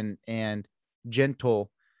soft and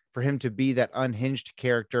gentle, for him to be that unhinged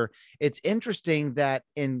character. It's interesting that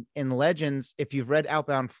in Legends, if you've read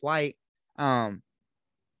Outbound Flight, Joruus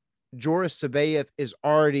C'baoth is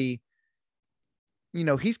already,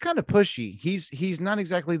 he's kind of pushy. He's not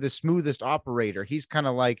exactly the smoothest operator. He's kind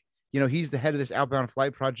of like, he's the head of this Outbound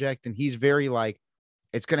Flight project, and he's very like,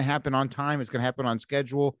 it's going to happen on time. It's going to happen on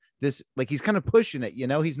schedule. This, like, he's kind of pushing it,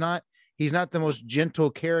 he's not the most gentle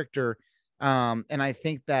character. And I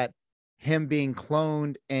think that him being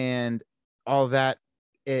cloned and all that,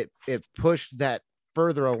 it pushed that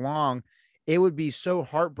further along. It would be so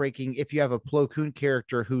heartbreaking if you have a Plo Koon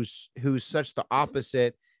character who's such the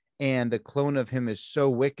opposite, and the clone of him is so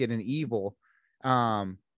wicked and evil. I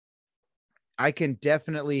think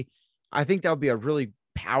that would be a really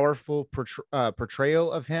powerful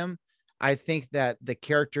portrayal of him. I think that the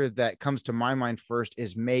character that comes to my mind first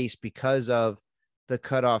is Mace, because of the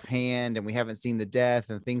cut off hand, and we haven't seen the death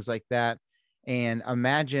and things like that. And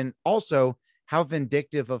imagine also how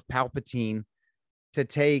vindictive of Palpatine to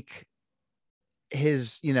take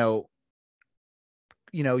his, you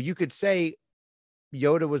could say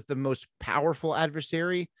Yoda was the most powerful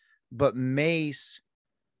adversary, but Mace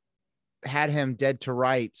had him dead to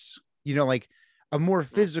rights, like a more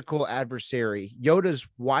physical adversary. Yoda's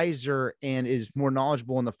wiser and is more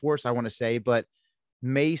knowledgeable in the Force, I want to say, but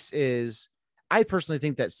Mace is, I personally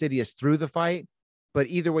think that Sidious threw the fight, but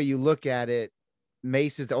either way you look at it,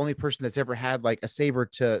 Mace is the only person that's ever had like a saber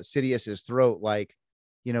to Sidious's throat, like,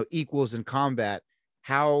 equals in combat.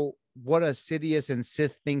 What a Sidious and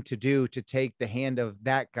Sith thing to do, to take the hand of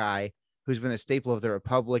that guy who's been a staple of the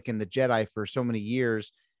Republic and the Jedi for so many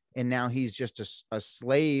years, and now he's just a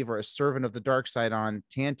slave or a servant of the dark side on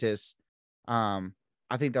Tantis. I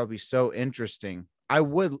think that would be so interesting. I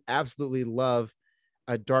would absolutely love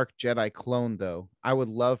a Dark Jedi clone, though. I would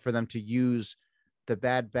love for them to use the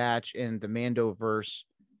Bad Batch and the Mandoverse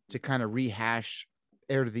to kind of rehash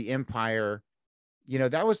Heir to the Empire.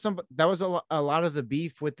 That was a lot of the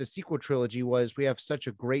beef with the sequel trilogy, was we have such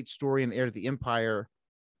a great story in Heir to the Empire.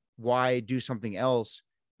 Why do something else?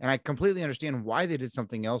 And I completely understand why they did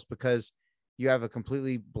something else, because you have a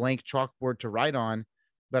completely blank chalkboard to write on.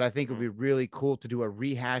 But I think it would be really cool to do a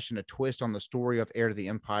rehash and a twist on the story of Heir to the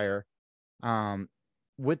Empire.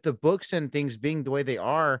 With the books and things being the way they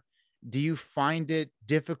are, do you find it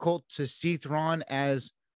difficult to see Thrawn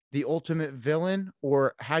as the ultimate villain,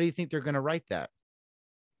 or how do you think they're going to write that?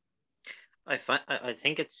 I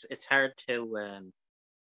think it's hard to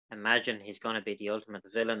imagine he's going to be the ultimate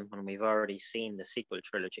villain when we've already seen the sequel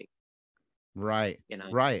trilogy. Right.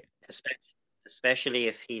 Right. Especially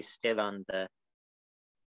if he's still kind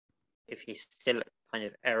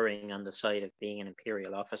of erring on the side of being an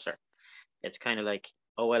Imperial officer. It's kind of like,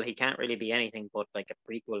 oh, well, he can't really be anything but like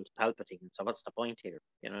a prequel to Palpatine. So what's the point here?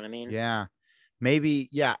 You know what I mean? Yeah, maybe.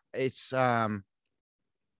 Yeah. It's, I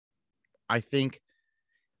think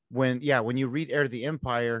when you read Heir to the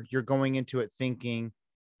Empire, you're going into it thinking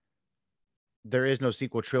there is no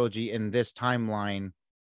sequel trilogy in this timeline.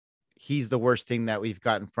 He's the worst thing that we've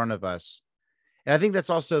got in front of us. And I think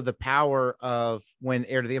that's also the power of when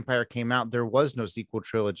Heir to the Empire came out, there was no sequel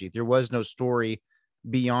trilogy. There was no story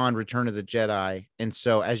beyond Return of the Jedi. And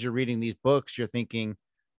so as you're reading these books, you're thinking,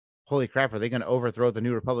 holy crap, are they going to overthrow the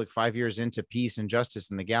New Republic 5 years into peace and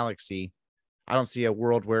justice in the galaxy? I don't see a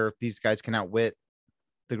world where these guys can outwit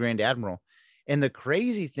the Grand Admiral. And the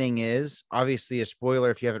crazy thing is, obviously a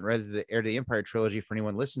spoiler if you haven't read the Heir to the Empire trilogy for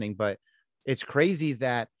anyone listening, but it's crazy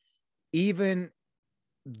that even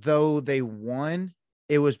though they won,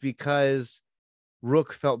 it was because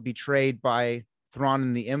Rook felt betrayed by Thrawn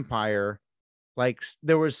and the Empire. Like,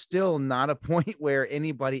 there was still not a point where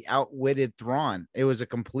anybody outwitted Thrawn. It was a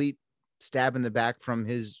complete stab in the back from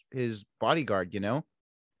his bodyguard,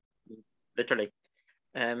 Literally.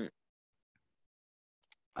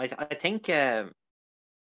 I think it's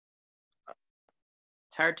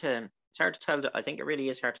hard to tell. I think it really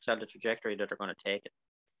is hard to tell the trajectory that they're going to take it.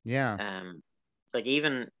 Yeah. Like,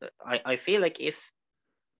 even I feel like if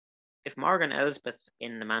Morgan Elsbeth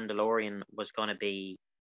in The Mandalorian was going to be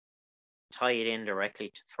tied in directly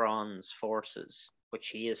to Thrawn's forces, which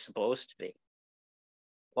he is supposed to be,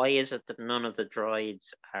 why is it that none of the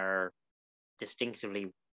droids are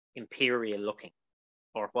distinctively Imperial looking?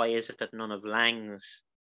 Or why is it that none of Lang's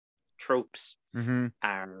troops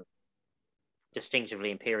are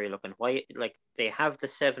distinctively Imperial looking? Why, like, they have the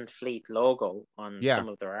 7th Fleet logo on some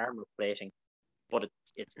of their armor plating, but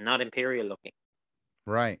it's not Imperial looking.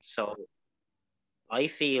 Right. So I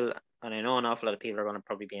feel, and I know an awful lot of people are going to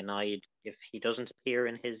probably be annoyed if he doesn't appear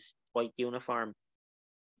in his white uniform,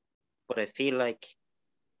 but I feel like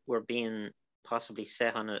we're being possibly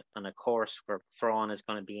set on a course where Thrawn is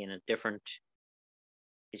going to be in a different.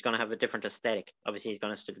 He's going to have a different aesthetic. Obviously, he's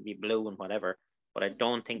going to still be blue and whatever, but I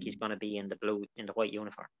don't think he's going to be in the white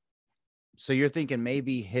uniform. So you're thinking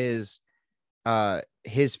maybe his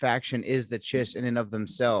faction is the Chiss in and of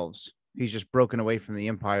themselves. He's just broken away from the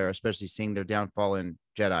Empire, especially seeing their downfall in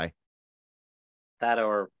Jedi. That,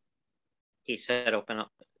 or he set up a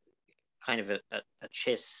kind of a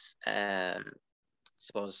Chiss,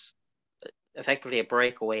 suppose, effectively a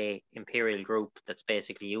breakaway Imperial group that's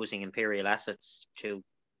basically using Imperial assets to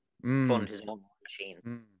fund his own machine.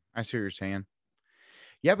 I see what you're saying.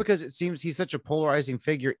 Yeah, because it seems he's such a polarizing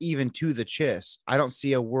figure, even to the Chiss. I don't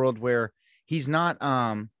see a world where he's not,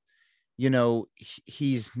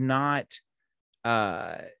 he's not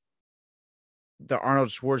the Arnold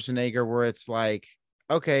Schwarzenegger, where it's like,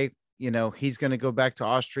 okay, he's going to go back to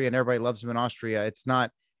Austria and everybody loves him in Austria.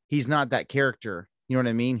 He's not that character. You know what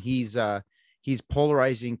I mean? He's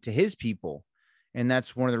polarizing to his people. And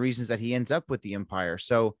that's one of the reasons that he ends up with the Empire.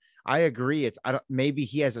 So I agree. Maybe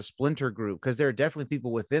he has a splinter group, because there are definitely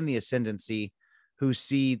people within the Ascendancy who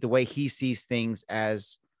see the way he sees things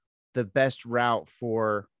as the best route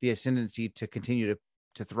for the Ascendancy to continue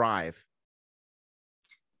to thrive.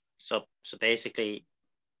 So basically,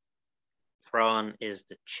 Thrawn is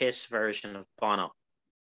the Chiss version of Bono.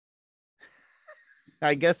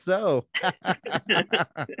 I guess so.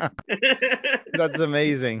 That's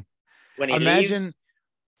amazing. When he leaves,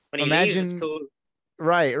 it's cool.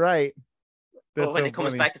 Right. But when he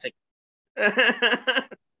comes back, it's like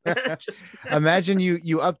imagine you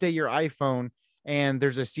update your iPhone and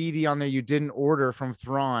there's a CD on there you didn't order from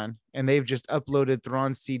Thrawn, and they've just uploaded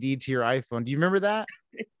Thrawn's CD to your iPhone. Do you remember that?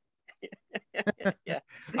 Yeah.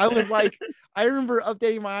 I remember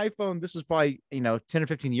updating my iPhone. This is probably 10 or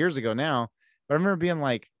 15 years ago now, but I remember being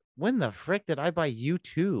like, when the frick did I buy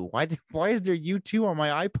U2? Why is there U2 on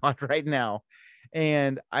my iPod right now?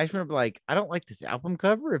 And I just remember, like, I don't like this album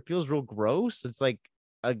cover. It feels real gross. It's like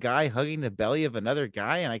a guy hugging the belly of another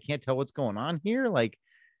guy, and I can't tell what's going on here. Like,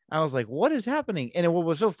 I was like, what is happening? And what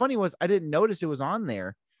was so funny was I didn't notice it was on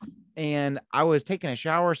there, and I was taking a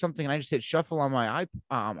shower or something, and I just hit shuffle on my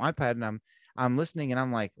iPad, and I'm listening, and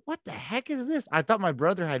I'm like, what the heck is this? I thought my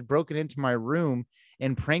brother had broken into my room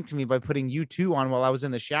and pranked me by putting U2 on while I was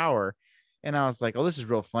in the shower. And I was like, oh, this is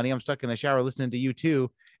real funny. I'm stuck in the shower listening to U2.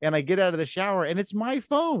 And I get out of the shower and it's my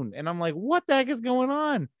phone. And I'm like, what the heck is going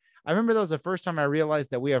on? I remember that was the first time I realized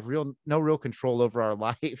that we have no real control over our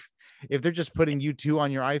life. If they're just putting U2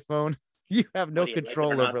 on your iPhone, you have no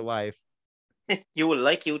control over life. You will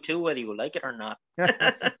like U2 whether you like it or not.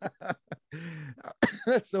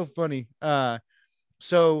 That's so funny.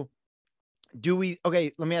 So let me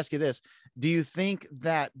ask you this. Do you think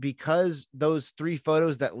that because those 3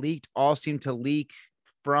 photos that leaked all seem to leak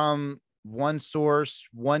from one source,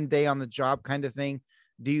 one day on the job kind of thing,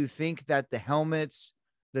 do you think that the helmets,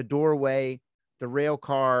 the doorway, the rail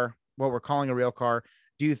car, what we're calling a rail car,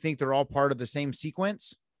 do you think they're all part of the same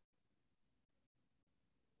sequence?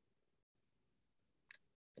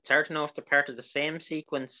 It's hard to know if they're part of the same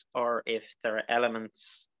sequence or if there are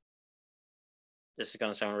elements. This is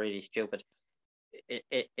going to sound really stupid.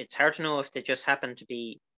 It's hard to know if they just happen to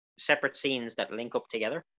be separate scenes that link up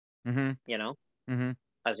together. Mm-hmm.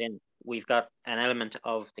 As in, we've got an element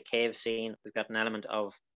of the cave scene, we've got an element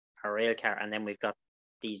of a rail car, and then we've got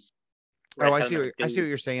these. I see what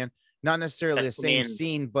you're saying. Not necessarily the same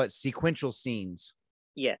scene, but sequential scenes.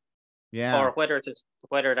 Yeah. Or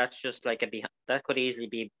whether that's just like that could easily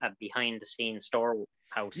be a behind the scenes storehouse.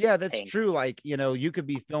 Yeah, that's true. Like, you could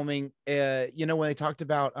be filming, when they talked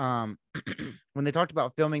about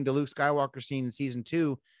filming the Luke Skywalker scene in season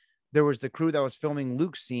 2, there was the crew that was filming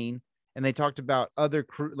Luke's scene, and they talked about other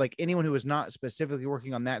crew, like anyone who was not specifically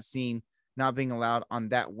working on that scene not being allowed on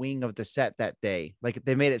that wing of the set that day. Like,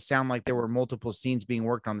 they made it sound like there were multiple scenes being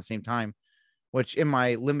worked on the same time, which in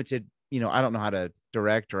my limited, I don't know how to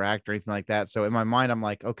direct or act or anything like that. So in my mind, I'm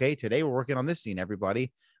like, okay, today we're working on this scene,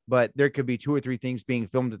 everybody. But there could be 2 or 3 things being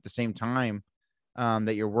filmed at the same time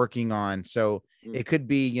that you're working on. So it could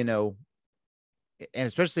be, and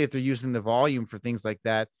especially if they're using the volume for things like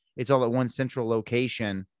that, it's all at one central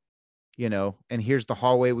location, and here's the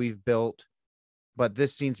hallway we've built, but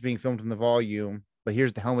this scene's being filmed in the volume, but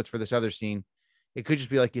here's the helmets for this other scene. It could just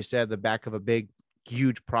be, like you said, the back of a big,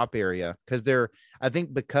 huge prop area, because I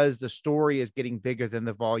think because the story is getting bigger than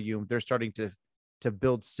the volume, they're starting to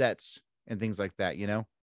build sets and things like that.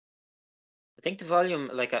 I think the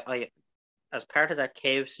volume, like as part of that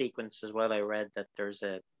cave sequence as well, I read that there was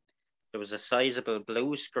a sizable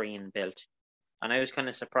blue screen built. And I was kind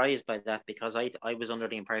of surprised by that because I was under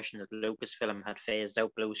the impression that Lucasfilm had phased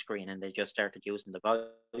out blue screen and they just started using the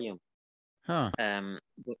volume. Huh.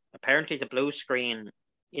 Apparently the blue screen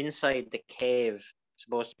inside the cave is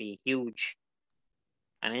supposed to be huge.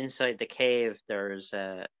 And inside the cave, there's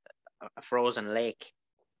a frozen lake.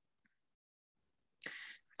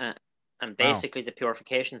 And basically the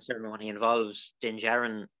purification ceremony involves Din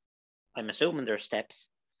Djarin, I'm assuming there's steps,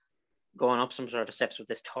 going up some sort of steps with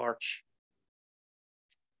this torch.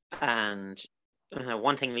 And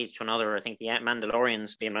one thing leads to another. I think the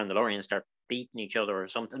Mandalorians, being Mandalorians, start beating each other or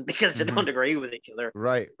something because they don't agree with each other.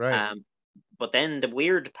 Right. But then the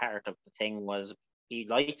weird part of the thing was he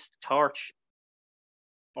lights the torch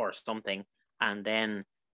or something, and then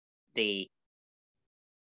the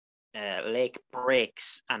lake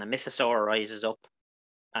breaks and a mythosaur rises up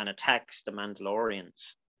and attacks the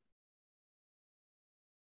Mandalorians.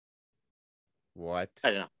 What? I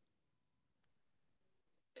don't know.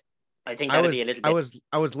 I think that'd be a little bit.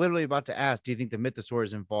 I was literally about to ask, do you think the mythosaur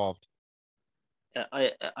is involved?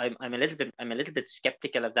 I'm a little bit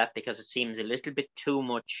skeptical of that because it seems a little bit too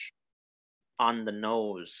much on the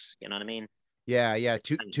nose. You know what I mean? Yeah.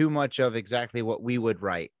 Too much of exactly what we would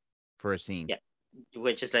write for a scene. Yeah,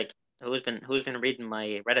 which is like who's been reading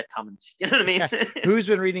my Reddit comments? You know what I mean? Yeah. Who's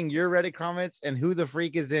been reading your Reddit comments, and who the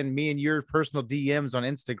freak is in me and your personal DMs on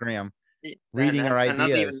Instagram reading our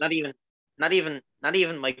ideas? Not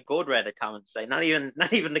even my good Reddit comments, like not even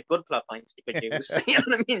the good plot points they could use. You know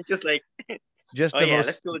what I mean? Just like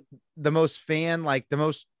the most fan, like the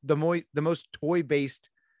most toy based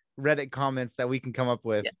Reddit comments that we can come up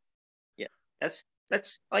with. Yeah.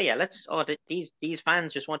 These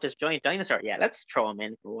fans just want this giant dinosaur. Yeah, let's throw them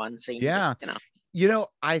in for one scene. Yeah. But,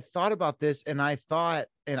 I thought about this, and I don't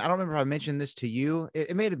remember if I mentioned this to you.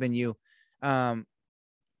 It may have been you.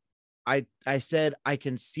 I said I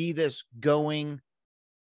can see this going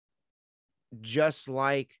just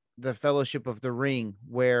like the Fellowship of the Ring,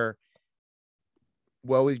 where,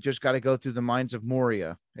 well, we've just got to go through the mines of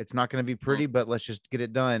Moria. It's not going to be pretty, but let's just get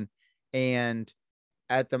it done. And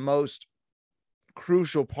at the most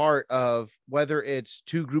crucial part of whether it's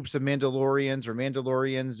two groups of Mandalorians or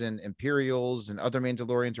Mandalorians and Imperials and other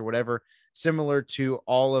Mandalorians or whatever, similar to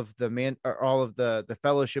all of the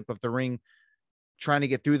Fellowship of the Ring trying to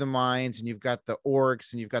get through the mines, and you've got the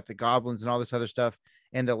orcs and you've got the goblins and all this other stuff.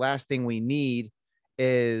 And the last thing we need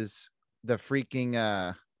is the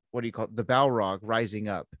freaking, what do you call it? The Balrog rising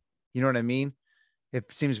up. You know what I mean?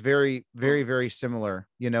 It seems very, very, very similar.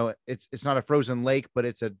 It's not a frozen lake, but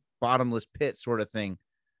it's a bottomless pit sort of thing.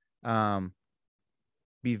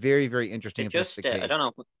 Be very, very interesting. I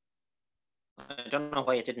don't know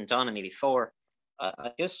why it didn't dawn on me before.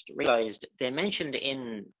 I just realized they mentioned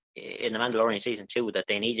in the Mandalorian season 2 that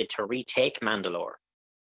they needed to retake Mandalore.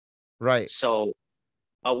 Right. So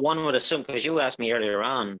one would assume, because you asked me earlier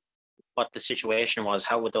on what the situation was,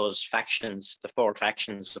 how would those factions, the 4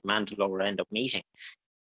 factions of Mandalore, end up meeting?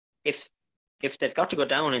 If they've got to go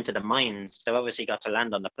down into the mines, they've obviously got to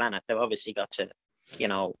land on the planet. They've obviously got to,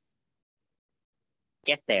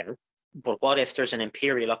 get there. But what if there's an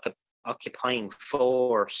Imperial occupying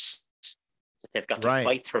force that they've got to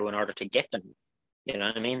fight through in order to get them? You know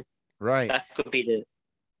what I mean? Right. That could be the.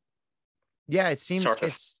 Yeah, it seems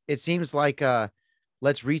like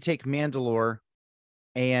let's retake Mandalore,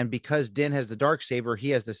 and because Din has the Darksaber,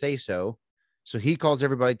 he has the say-so. So he calls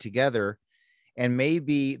everybody together, and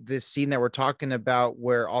maybe this scene that we're talking about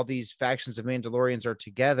where all these factions of Mandalorians are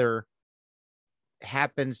together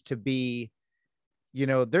happens to be,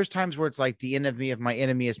 there's times where it's like the enemy of my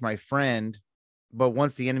enemy is my friend, but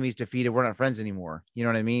once the enemy's defeated, we're not friends anymore. You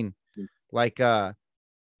know what I mean? Like,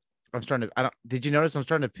 did you notice I'm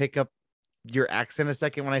starting to pick up your accent a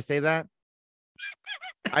second when I say that?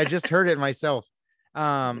 I just heard it myself.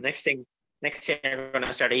 Next thing we're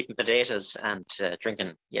gonna start eating potatoes and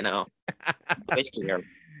drinking, whiskey.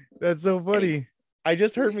 That's so funny. I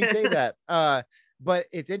just heard me say that. But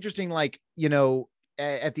it's interesting, like,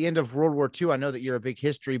 at the end of World War II, I know that you're a big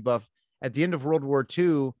history buff. At the end of World War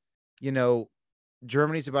II,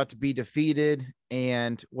 Germany's about to be defeated,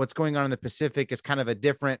 and what's going on in the Pacific is kind of a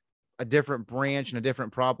different branch and a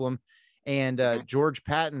different problem. And George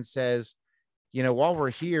Patton says, while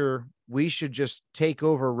we're here, we should just take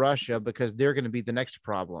over Russia because they're going to be the next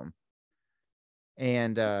problem.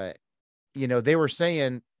 And, they were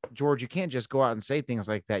saying, George, you can't just go out and say things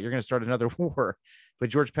like that. You're going to start another war. But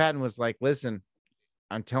George Patton was like, listen,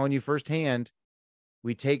 I'm telling you firsthand,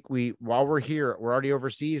 while we're here, we're already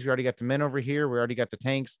overseas. We already got the men over here. We already got the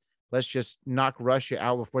tanks. let's just knock Russia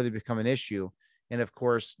out before they become an issue. And of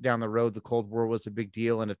course, down the road, the Cold War was a big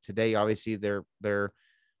deal. And if today, obviously, they're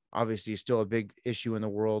obviously still a big issue in the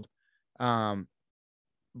world.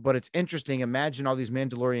 But it's interesting. Imagine all these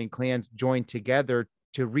Mandalorian clans join together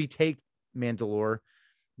to retake Mandalore.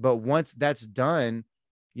 But once that's done,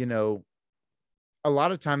 you know, a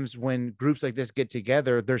lot of times when groups like this get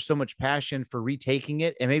together, there's so much passion for retaking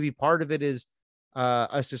it. And maybe part of it is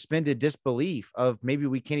a suspended disbelief of maybe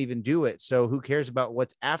we can't even do it. So who cares about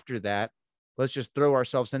what's after that? Let's just throw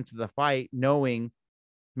ourselves into the fight, knowing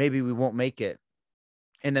maybe we won't make it.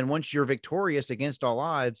 And then once you're victorious against all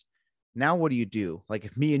odds, now what do you do? Like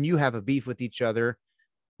if me and you have a beef with each other,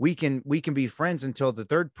 we can be friends until the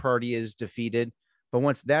third party is defeated. But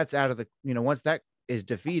once that's out of the, once that is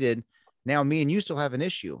defeated, now me and you still have an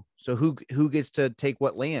issue. So who gets to take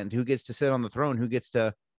what land? Who gets to sit on the throne? Who gets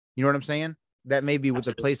to, you know what I'm saying? That may be with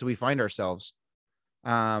the place that we find ourselves.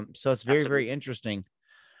 So it's very, very interesting.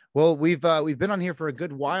 Well, we've been on here for a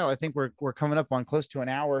good while. I think we're coming up on close to an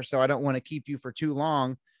hour, so I don't want to keep you for too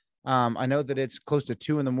long. I know that it's close to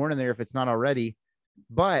 2 a.m. there if it's not already,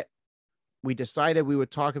 but we decided we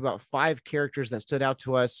would talk about 5 characters that stood out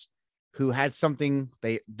to us who had something.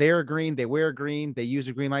 They're green, they wear green, they use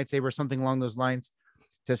a green lightsaber, something along those lines,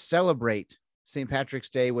 to celebrate St. Patrick's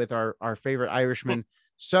Day with our favorite Irishman.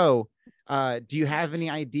 So, do you have any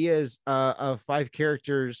ideas of 5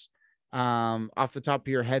 characters off the top of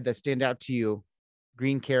your head that stand out to you?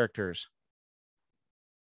 Green characters.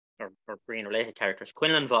 Or green related characters.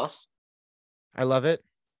 Quinlan Voss. I love it.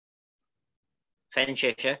 Fen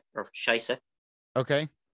Shisha or Shisa. Okay.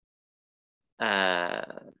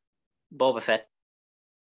 Boba Fett.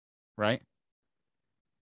 Right.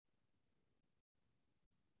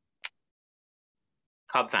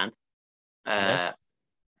 Cobb Vanth. Yes.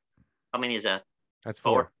 How many is that? That's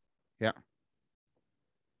 4. Yeah.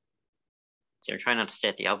 So you're trying not to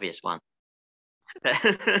state the obvious one.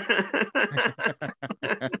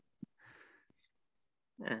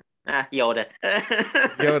 Yoda.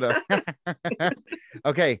 Yoda.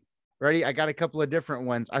 Okay, ready? I got a couple of different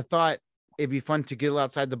ones. I thought it'd be fun to get a little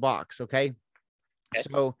outside the box. Okay.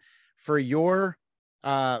 So for your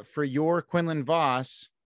Quinlan Voss,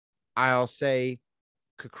 I'll say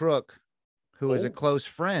K'Kruk, who is a close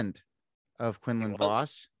friend of Quinlan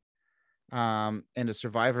Voss, and a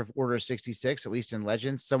survivor of Order 66, at least in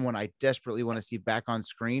Legends, someone I desperately want to see back on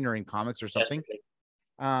screen or in comics or something.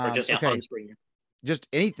 Or just on screen. Just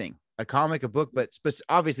anything, a comic, a book, but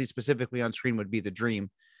obviously specifically on screen would be the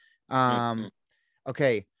dream.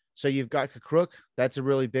 Okay, so you've got K'Kruk. That's a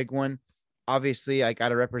really big one. Obviously, I got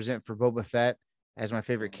to represent for Boba Fett as my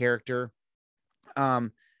favorite character.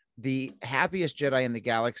 The happiest Jedi in the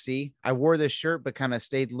galaxy. I wore this shirt, but kind of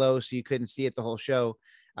stayed low, so you couldn't see it the whole show.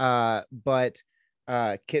 But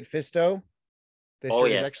Kit Fisto. This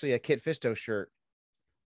shirt is actually a Kit Fisto shirt.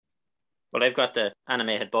 Well, I've got the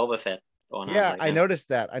animated Boba Fett going on. Yeah, I noticed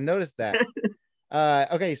that.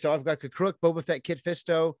 Okay, so I've got K'Kruk, Boba Fett, Kit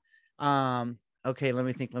Fisto. Okay, let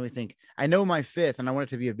me think. I know my 5th, and I want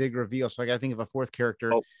it to be a big reveal, so I got to think of a 4th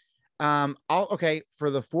character. For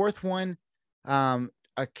the 4th one,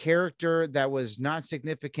 a character that was not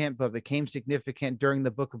significant but became significant during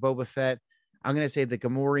the Book of Boba Fett. I'm going to say the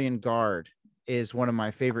Gamorrean Guard is one of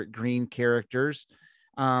my favorite green characters.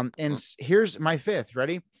 And here's my 5th.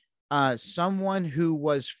 Ready? Someone who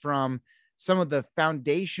was from some of the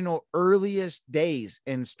foundational earliest days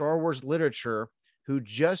in Star Wars literature, who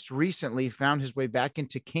just recently found his way back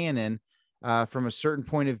into canon from a certain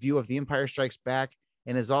point of view of The Empire Strikes Back,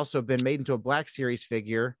 and has also been made into a Black Series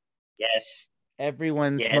figure. Yes.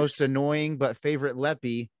 Everyone's most annoying but favorite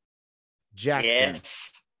Leppy, Jackson.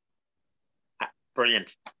 Yes.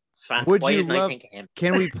 Brilliant. Would you love,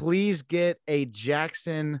 can we please get a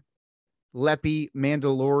Jackson Leppy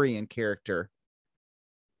Mandalorian character?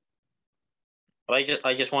 Well,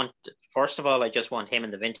 I just want, first of all, I just want him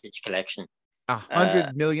in the vintage collection.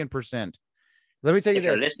 100 million%. Let me tell you this.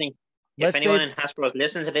 If you're listening, if anyone in Hasbro is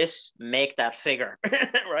listening to this, make that figure,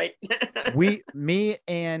 right? Me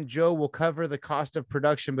and Joe will cover the cost of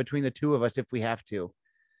production between the two of us if we have to.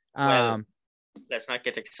 Well, let's not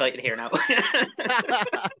get excited here now.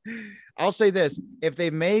 I'll say this. If they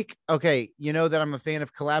make, you know that I'm a fan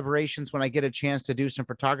of collaborations when I get a chance to do some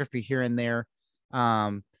photography here and there.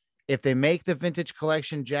 If they make the vintage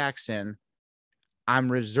collection Jackson,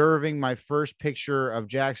 I'm reserving my first picture of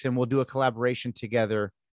Jackson. We'll do a collaboration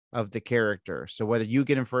together of the character. So whether you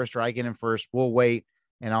get him first or I get him first, we'll wait,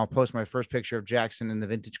 and I'll post my first picture of Jackson in the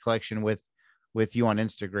vintage collection with you on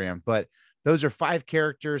Instagram. But those are 5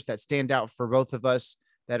 characters that stand out for both of us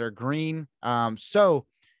that are green. So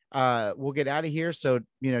we'll get out of here. So,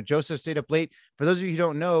 you know, Joseph stayed up late. For those of you who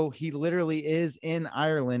don't know, he literally is in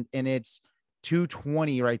Ireland, and it's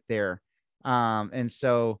 2:20 right there. And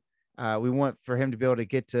so we want for him to be able to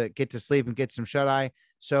get to sleep and get some shut eye.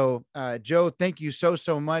 So, Joe, thank you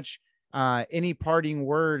so much. Any parting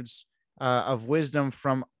words of wisdom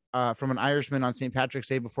from an Irishman on St. Patrick's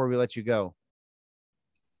Day before we let you go?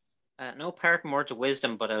 No parting words of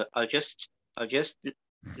wisdom, but I'll just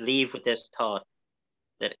leave with this thought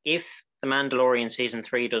that if The Mandalorian season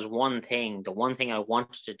 3 does one thing, the one thing I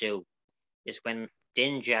want to do is when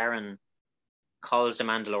Din Djarin calls the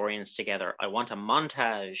Mandalorians together, I want a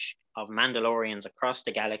montage of Mandalorians across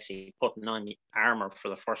the galaxy putting on armor for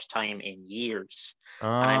the first time in years. Oh,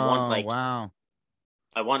 and I want wow.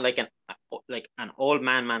 I want like an old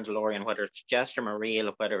man Mandalorian, whether it's Jester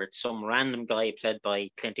Mareel, whether it's some random guy played by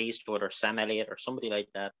Clint Eastwood or Sam Elliott or somebody like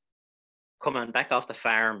that, coming back off the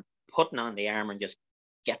farm, putting on the armor and just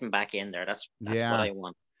getting back in there. That's what I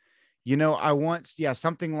want. You know, I want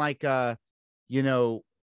something like you know,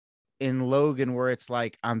 in Logan, where it's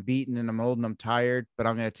like, I'm beaten and I'm old and I'm tired, but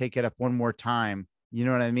I'm gonna take it up one more time. You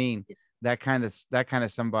know what I mean? Yeah. That kind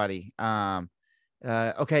of somebody.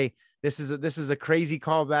 Okay. This is a crazy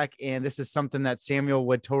callback, and this is something that Samuel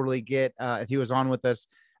would totally get if he was on with us.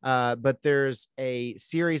 But there's a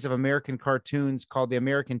series of American cartoons called The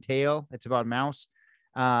American Tail. It's about mouse.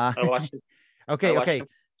 I watched it. Okay.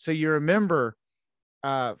 So you remember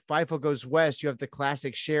FIFO Goes West, you have the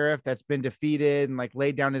classic sheriff that's been defeated and like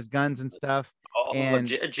laid down his guns and stuff. Oh, and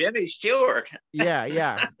Jimmy Stewart.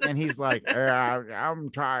 yeah. And he's like, I'm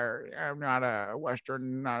tired. I'm not a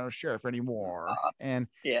Western, not a sheriff anymore. And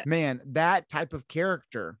man, that type of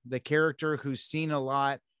character, the character who's seen a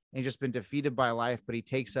lot and just been defeated by life, but he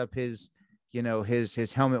takes up his, you know,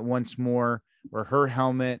 his helmet once more, or her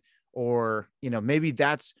helmet, or, you know, maybe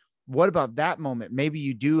that's, what about that moment? Maybe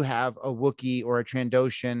you do have a Wookiee or a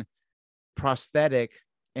Trandoshan prosthetic,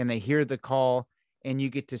 and they hear the call, and you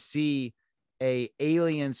get to see a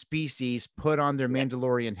alien species put on their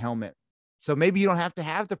Mandalorian helmet. So maybe you don't have to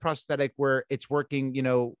have the prosthetic where it's working, you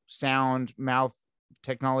know, sound, mouth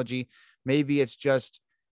technology. Maybe it's just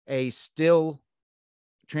a still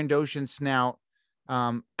Trandoshan snout.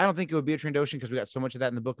 I don't think it would be a Trandoshan because we got so much of that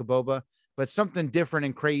in the Book of Boba, but something different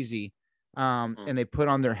and crazy. And they put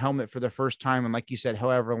on their helmet for the first time, and like you said,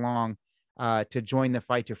 however long, to join the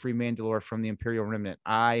fight to free Mandalore from the Imperial Remnant.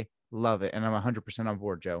 I love it, and I'm 100% on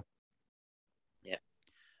board, Joe. Yeah.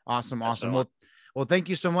 Awesome. Well, thank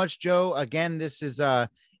you so much, Joe. Again, this is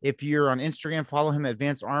if you're on Instagram, follow him at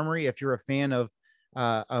Advanced Armory. If you're a fan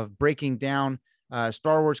of breaking down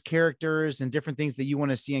Star Wars characters and different things that you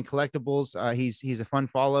want to see in collectibles, he's a fun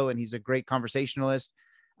follow, and he's a great conversationalist.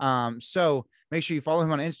 So make sure you follow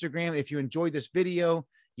him on Instagram. If you enjoyed this video,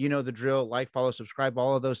 you know the drill: like, follow, subscribe,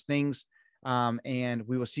 all of those things. And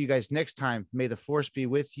we will see you guys next time. May the Force be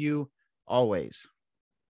with you always.